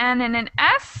missing an N and an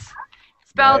S.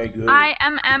 Spelled Very good.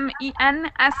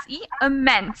 IMMENSE,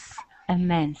 immense.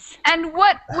 Immense. And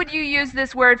what would you use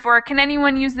this word for? Can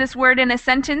anyone use this word in a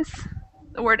sentence?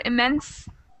 The word immense?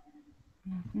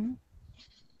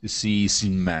 The sea is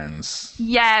immense.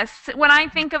 Yes. When I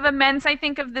think of immense, I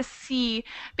think of the sea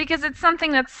because it's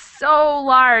something that's so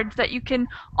large that you can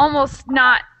almost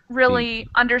not really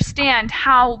understand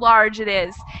how large it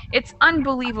is. It's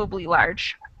unbelievably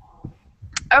large.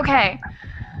 Okay.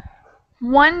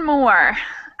 One more.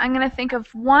 I'm going to think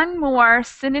of one more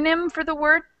synonym for the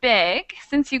word big,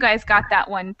 since you guys got that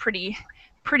one pretty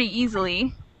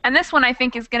easily. And this one I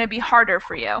think is going to be harder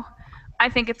for you. I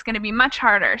think it's going to be much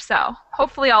harder, so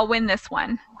hopefully I'll win this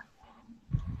one.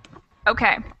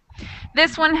 Okay.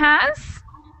 This one has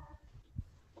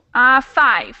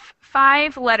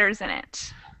 5 letters in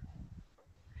it.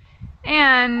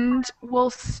 And we'll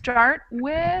start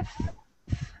with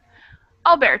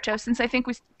Alberto, since I think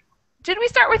did we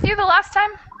start with you the last time?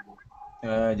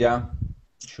 Yeah,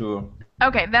 sure.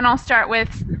 Okay, then I'll start with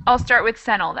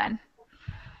Senel then.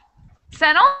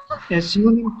 Senel? A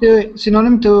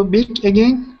synonym to big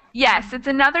again? Yes, it's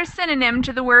another synonym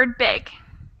to the word big.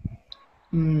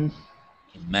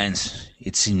 Immense.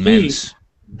 It's immense.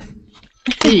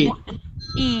 E.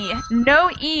 E. No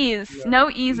E's. No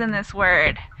E's in this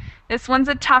word. This one's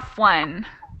a tough one.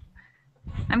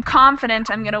 I'm confident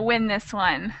I'm going to win this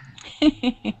one.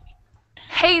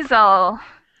 Hazel,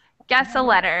 guess a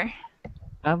letter.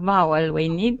 A vowel. We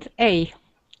need A.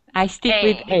 I stick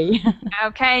with A.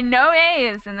 Okay, no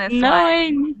A's in this No one.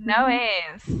 A. No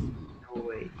A's. No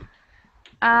way.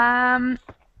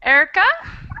 Erica?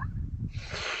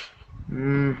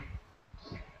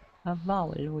 A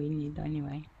vowel we need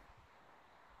anyway.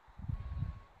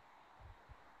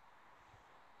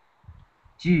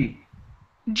 G.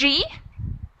 G?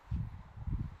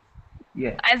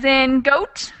 Yeah. As in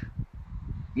goat?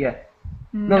 Yeah.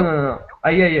 No.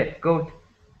 Yeah. Goat.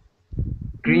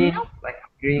 Green. Nope. Like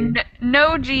green.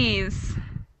 No G's.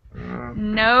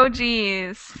 No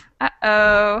G's.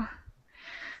 Uh-oh.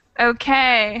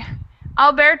 Okay.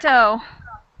 Alberto,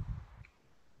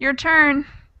 your turn.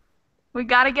 We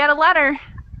gotta get a letter.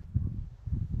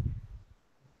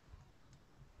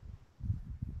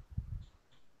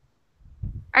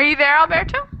 Are you there,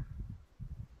 Alberto?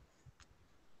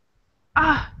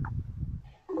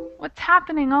 What's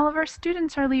happening? All of our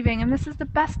students are leaving, and this is the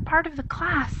best part of the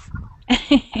class.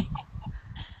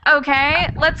 Okay,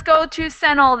 let's go to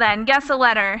Senel then. Guess a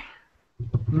letter.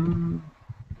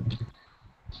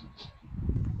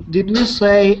 Did we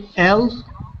say L?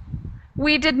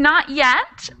 We did not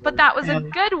yet, but that was a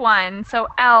good one. So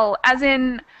L, as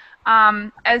in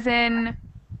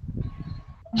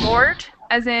Lord,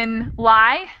 as in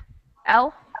lie.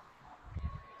 L.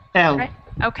 L. Right?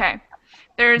 Okay.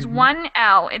 There's one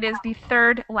L. It is the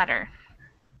third letter.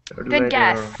 Good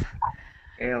guess.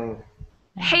 L.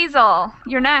 Hazel,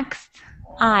 you're next.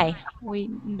 I. We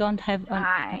don't have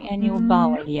I. any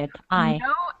vowel yet. I.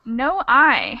 No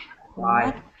I.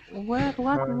 I. What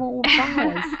vowels?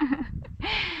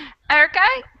 Erica,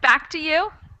 back to you.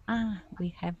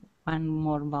 We have one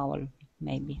more vowel,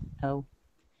 maybe. O.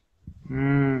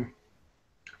 Only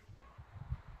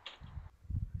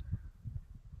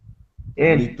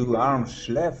N. 2 arms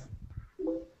left.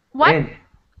 What? N.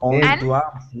 Only N? 2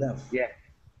 arms left. Yeah.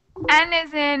 N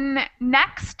is in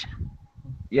next?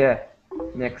 Yeah.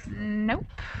 Next. Nope.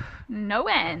 No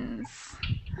N's.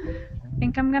 I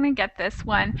think I'm gonna get this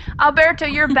one. Alberto,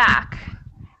 you're back.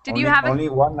 Did you have only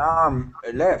 1 arm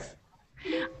left?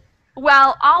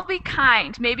 Well, I'll be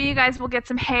kind. Maybe you guys will get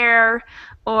some hair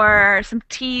or some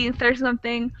teeth or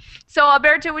something. So,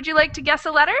 Alberto, would you like to guess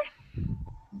a letter?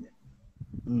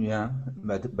 Yeah,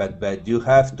 but you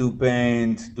have to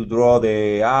paint to draw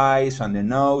the eyes and the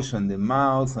nose and the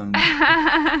mouth and,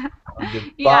 and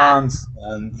the palms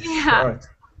and short.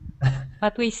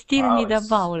 But we still need a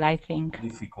vowel, I think.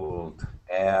 Difficult.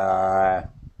 I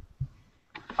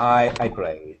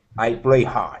play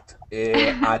hard.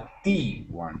 A T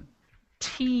one.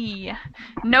 T.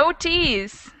 No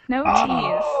T's. No T's.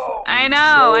 Oh, I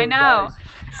know.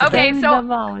 Okay, The so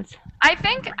vowels. I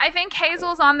think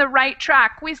Hazel's on the right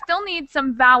track. We still need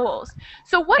some vowels.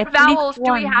 So what At least vowels do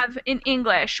we one. have in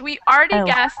English? We already Oh.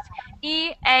 guessed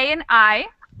E, A, and I.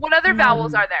 What other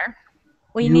vowels are there?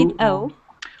 We need O.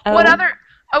 What O, other?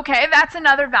 Okay, that's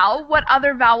another vowel. What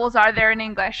other vowels are there in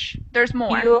English? There's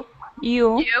more. U.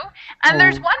 U. And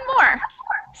there's one more.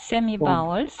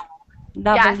 Semi-vowels.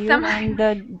 Yeah,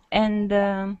 W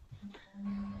and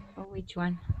which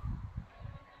one?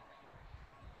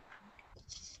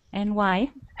 And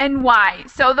Y. And Y.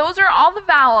 So those are all the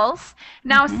vowels.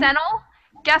 Now, Senel,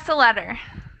 guess a letter.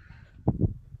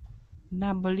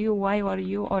 W, Y, or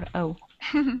U, or O.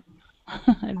 One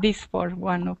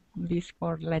of these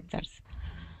four letters.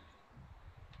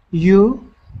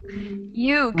 U.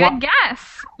 U, good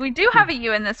guess. We do have a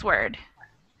U in this word.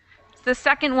 It's the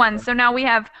second one. So now we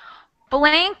have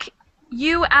blank,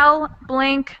 UL,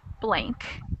 blank, blank.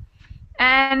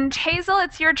 And Hazel,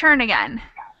 it's your turn again.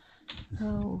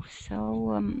 Oh,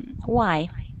 so Y.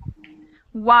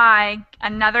 Y,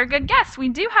 another good guess. We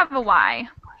do have a Y.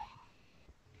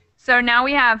 So now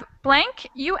we have blank,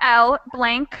 UL,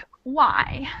 blank,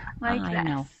 Y, like I this.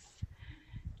 know.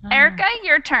 Erica,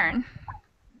 your turn.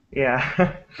 Yeah.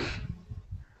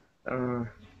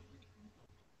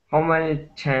 How many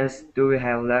chances do we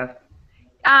have left?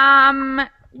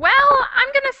 Well, I'm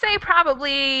gonna say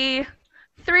probably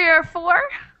 3 or 4,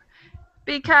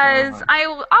 because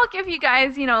I'll give you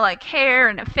guys, you know, like hair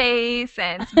and a face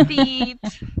and some feet.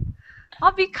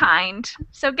 I'll be kind.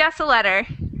 So guess a letter.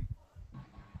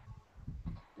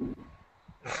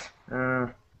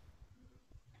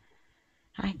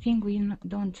 I think we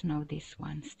don't know this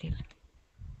one still.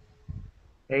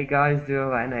 Hey guys, do you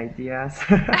have any ideas?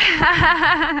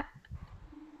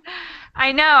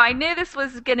 I know. I knew this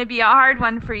was going to be a hard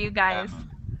one for you guys.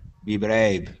 Be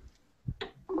brave.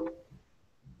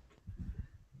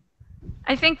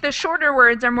 I think the shorter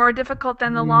words are more difficult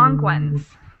than the long ones.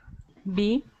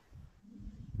 B.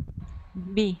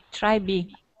 B. Try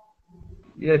B.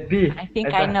 Yeah, B. I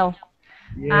think I know.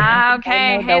 Yeah.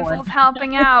 Okay, I know that Hazel's one.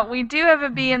 helping out. We do have a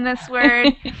B in this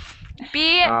word.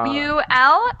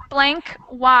 B-U-L blank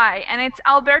Y. And it's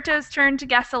Alberto's turn to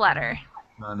guess a letter.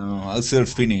 No, I'll say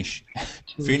finish.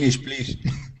 Finish, please.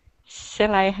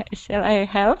 Shall I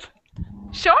help?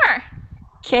 Sure.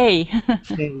 K.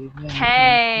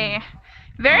 K.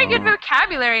 Very good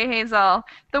vocabulary, Hazel.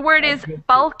 The word is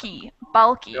bulky.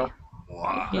 Bulky.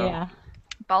 Wow. Yeah.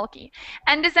 Bulky.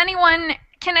 And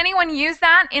can anyone use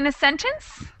that in a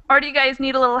sentence? Or do you guys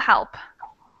need a little help?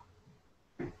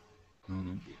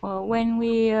 Well, when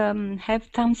we have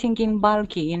something in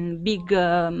bulky, in big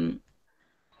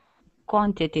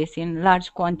quantities, in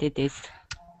large quantities.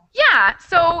 Yeah,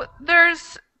 so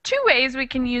there's 2 ways we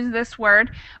can use this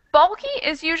word. Bulky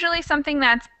is usually something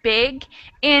that's big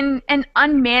in an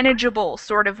unmanageable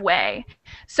sort of way.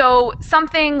 So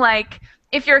something like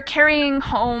if you're carrying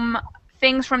home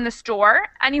things from the store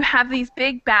and you have these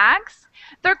big bags,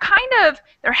 they're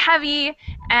heavy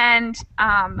and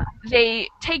they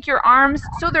take your arms,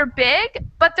 so they're big,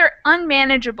 but they're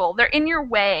unmanageable. They're in your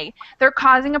way. They're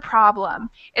causing a problem.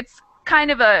 It's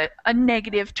kind of a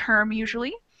negative term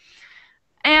usually.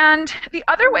 And the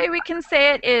other way we can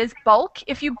say it is bulk.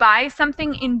 If you buy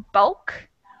something in bulk.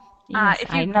 Yes,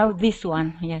 I know this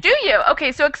one. Yes. Do you?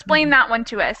 Okay, so explain that one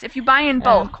to us. If you buy in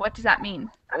bulk, what does that mean?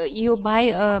 You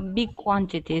buy big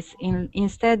quantities.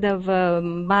 Instead of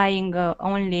buying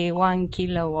only 1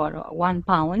 kilo or 1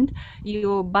 pound,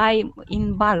 you buy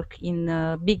in bulk,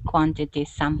 in big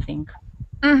quantities, something.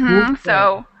 Mm-hmm.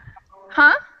 So,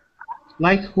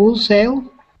 Like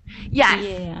wholesale? Yes,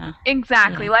 Yeah.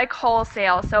 exactly, Yeah. like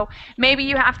wholesale. So maybe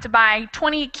you have to buy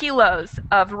 20 kilos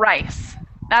of rice.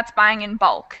 That's buying in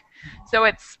bulk. So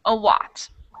it's a lot.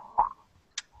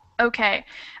 Okay,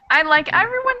 I'd like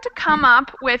everyone to come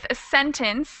up with a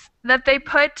sentence that they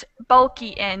put bulky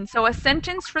in. So a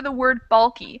sentence for the word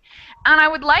bulky. And I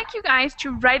would like you guys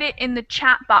to write it in the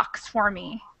chat box for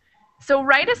me. So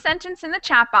write a sentence in the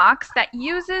chat box that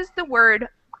uses the word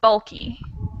bulky.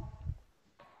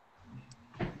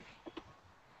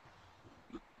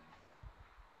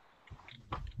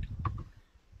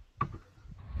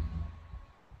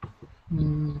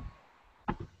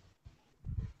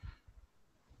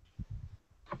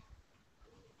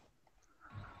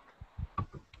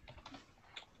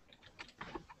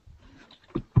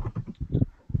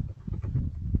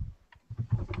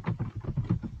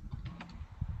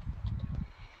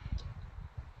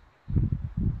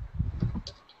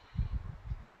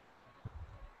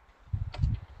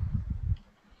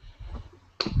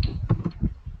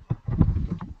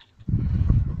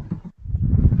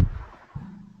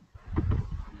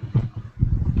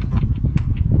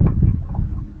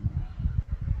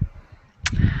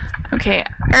 Okay,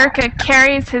 Erica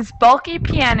carries his bulky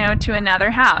piano to another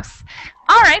house.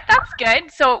 All right, that's good.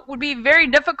 So it would be very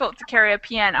difficult to carry a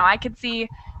piano. I could see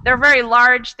they're very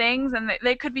large things and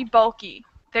they could be bulky.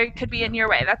 They could be in your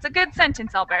way. That's a good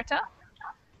sentence, Alberto.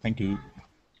 Thank you.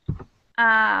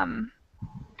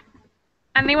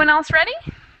 Anyone else ready?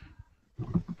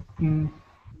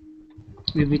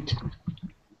 Leave it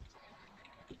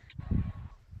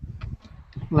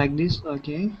like this.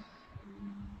 Okay.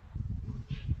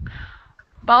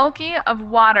 Bulky of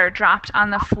water dropped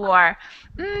on the floor.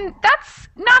 That's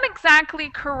not exactly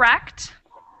correct.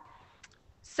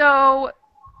 So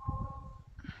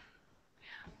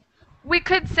we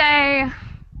could say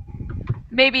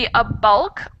maybe a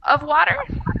bulk of water,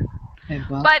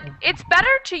 but it's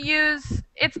better to use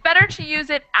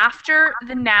it after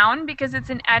the noun because it's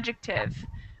an adjective,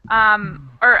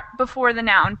 or before the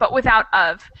noun, but without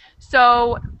of.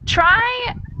 So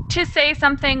try to say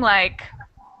something like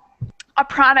a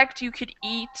product you could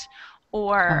eat,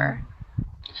 or.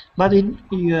 But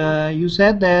you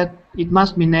said that it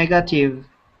must be negative.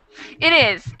 It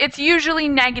is. It's usually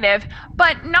negative,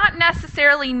 but not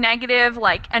necessarily negative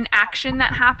like an action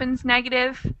that happens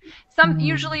negative.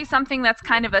 Usually something that's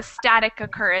kind of a static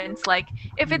occurrence, like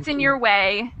if it's in your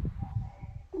way.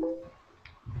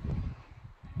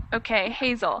 Okay,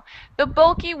 Hazel. The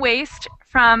bulky waste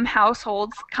from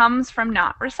households comes from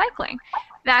not recycling.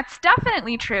 That's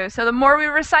definitely true. So the more we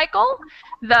recycle,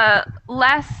 the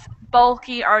less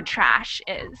bulky our trash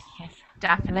is. Yes.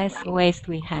 Definitely. Less waste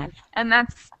we have. And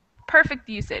that's perfect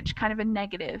usage, kind of a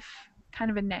negative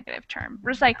term.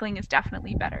 Recycling is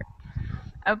definitely better.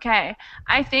 Okay,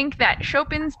 I think that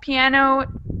Chopin's piano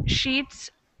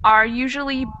sheets are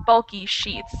usually bulky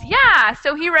sheets. Yeah,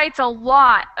 so he writes a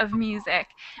lot of music,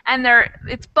 and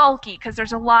it's bulky because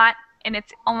there's a lot and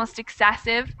it's almost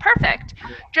excessive. Perfect.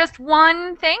 Just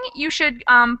one thing, you should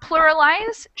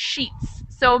pluralize sheets.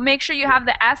 So make sure you have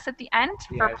the S at the end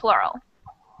for plural.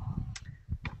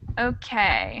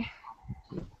 Okay.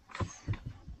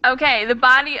 Okay, the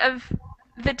body of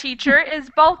the teacher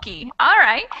is bulky. All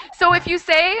right. So if you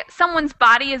say someone's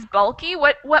body is bulky,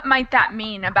 what might that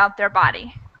mean about their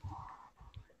body?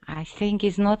 I think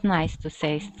it's not nice to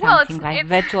say something like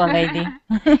that to a lady.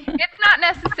 It's not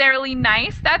necessarily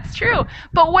nice, that's true.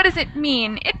 But what does it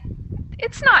mean?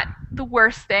 It's not the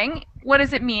worst thing. What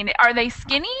does it mean? Are they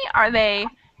skinny? Are they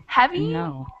heavy?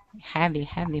 No, heavy.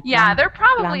 Yeah, they're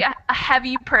probably a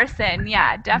heavy person.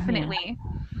 Yeah, definitely.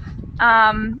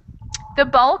 The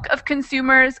bulk of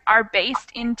consumers are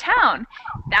based in town.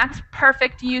 That's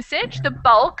perfect usage. The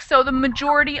bulk, so the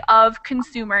majority of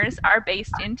consumers are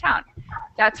based in town.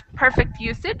 That's perfect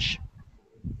usage.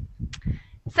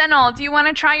 Senol, do you want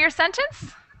to try your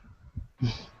sentence?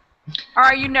 Or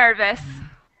are you nervous?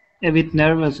 A bit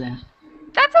nervous, yeah.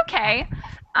 That's okay.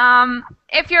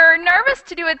 If you're nervous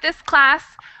to do it this class,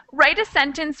 write a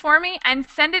sentence for me and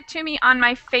send it to me on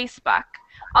my Facebook.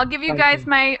 I'll give you guys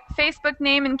my Facebook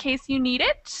name in case you need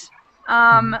it.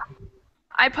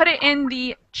 I put it in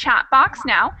the chat box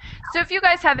now. So if you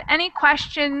guys have any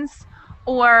questions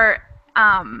or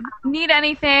need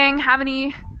anything, have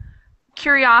any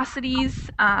curiosities,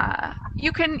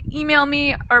 you can email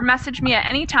me or message me at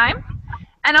any time,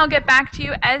 and I'll get back to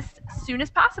you as soon as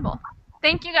possible.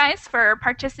 Thank you guys for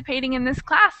participating in this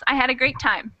class. I had a great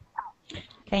time.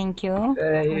 Thank you.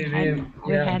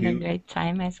 We had a great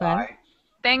time as well. Bye.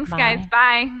 Thanks, Bye. guys.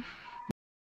 Bye.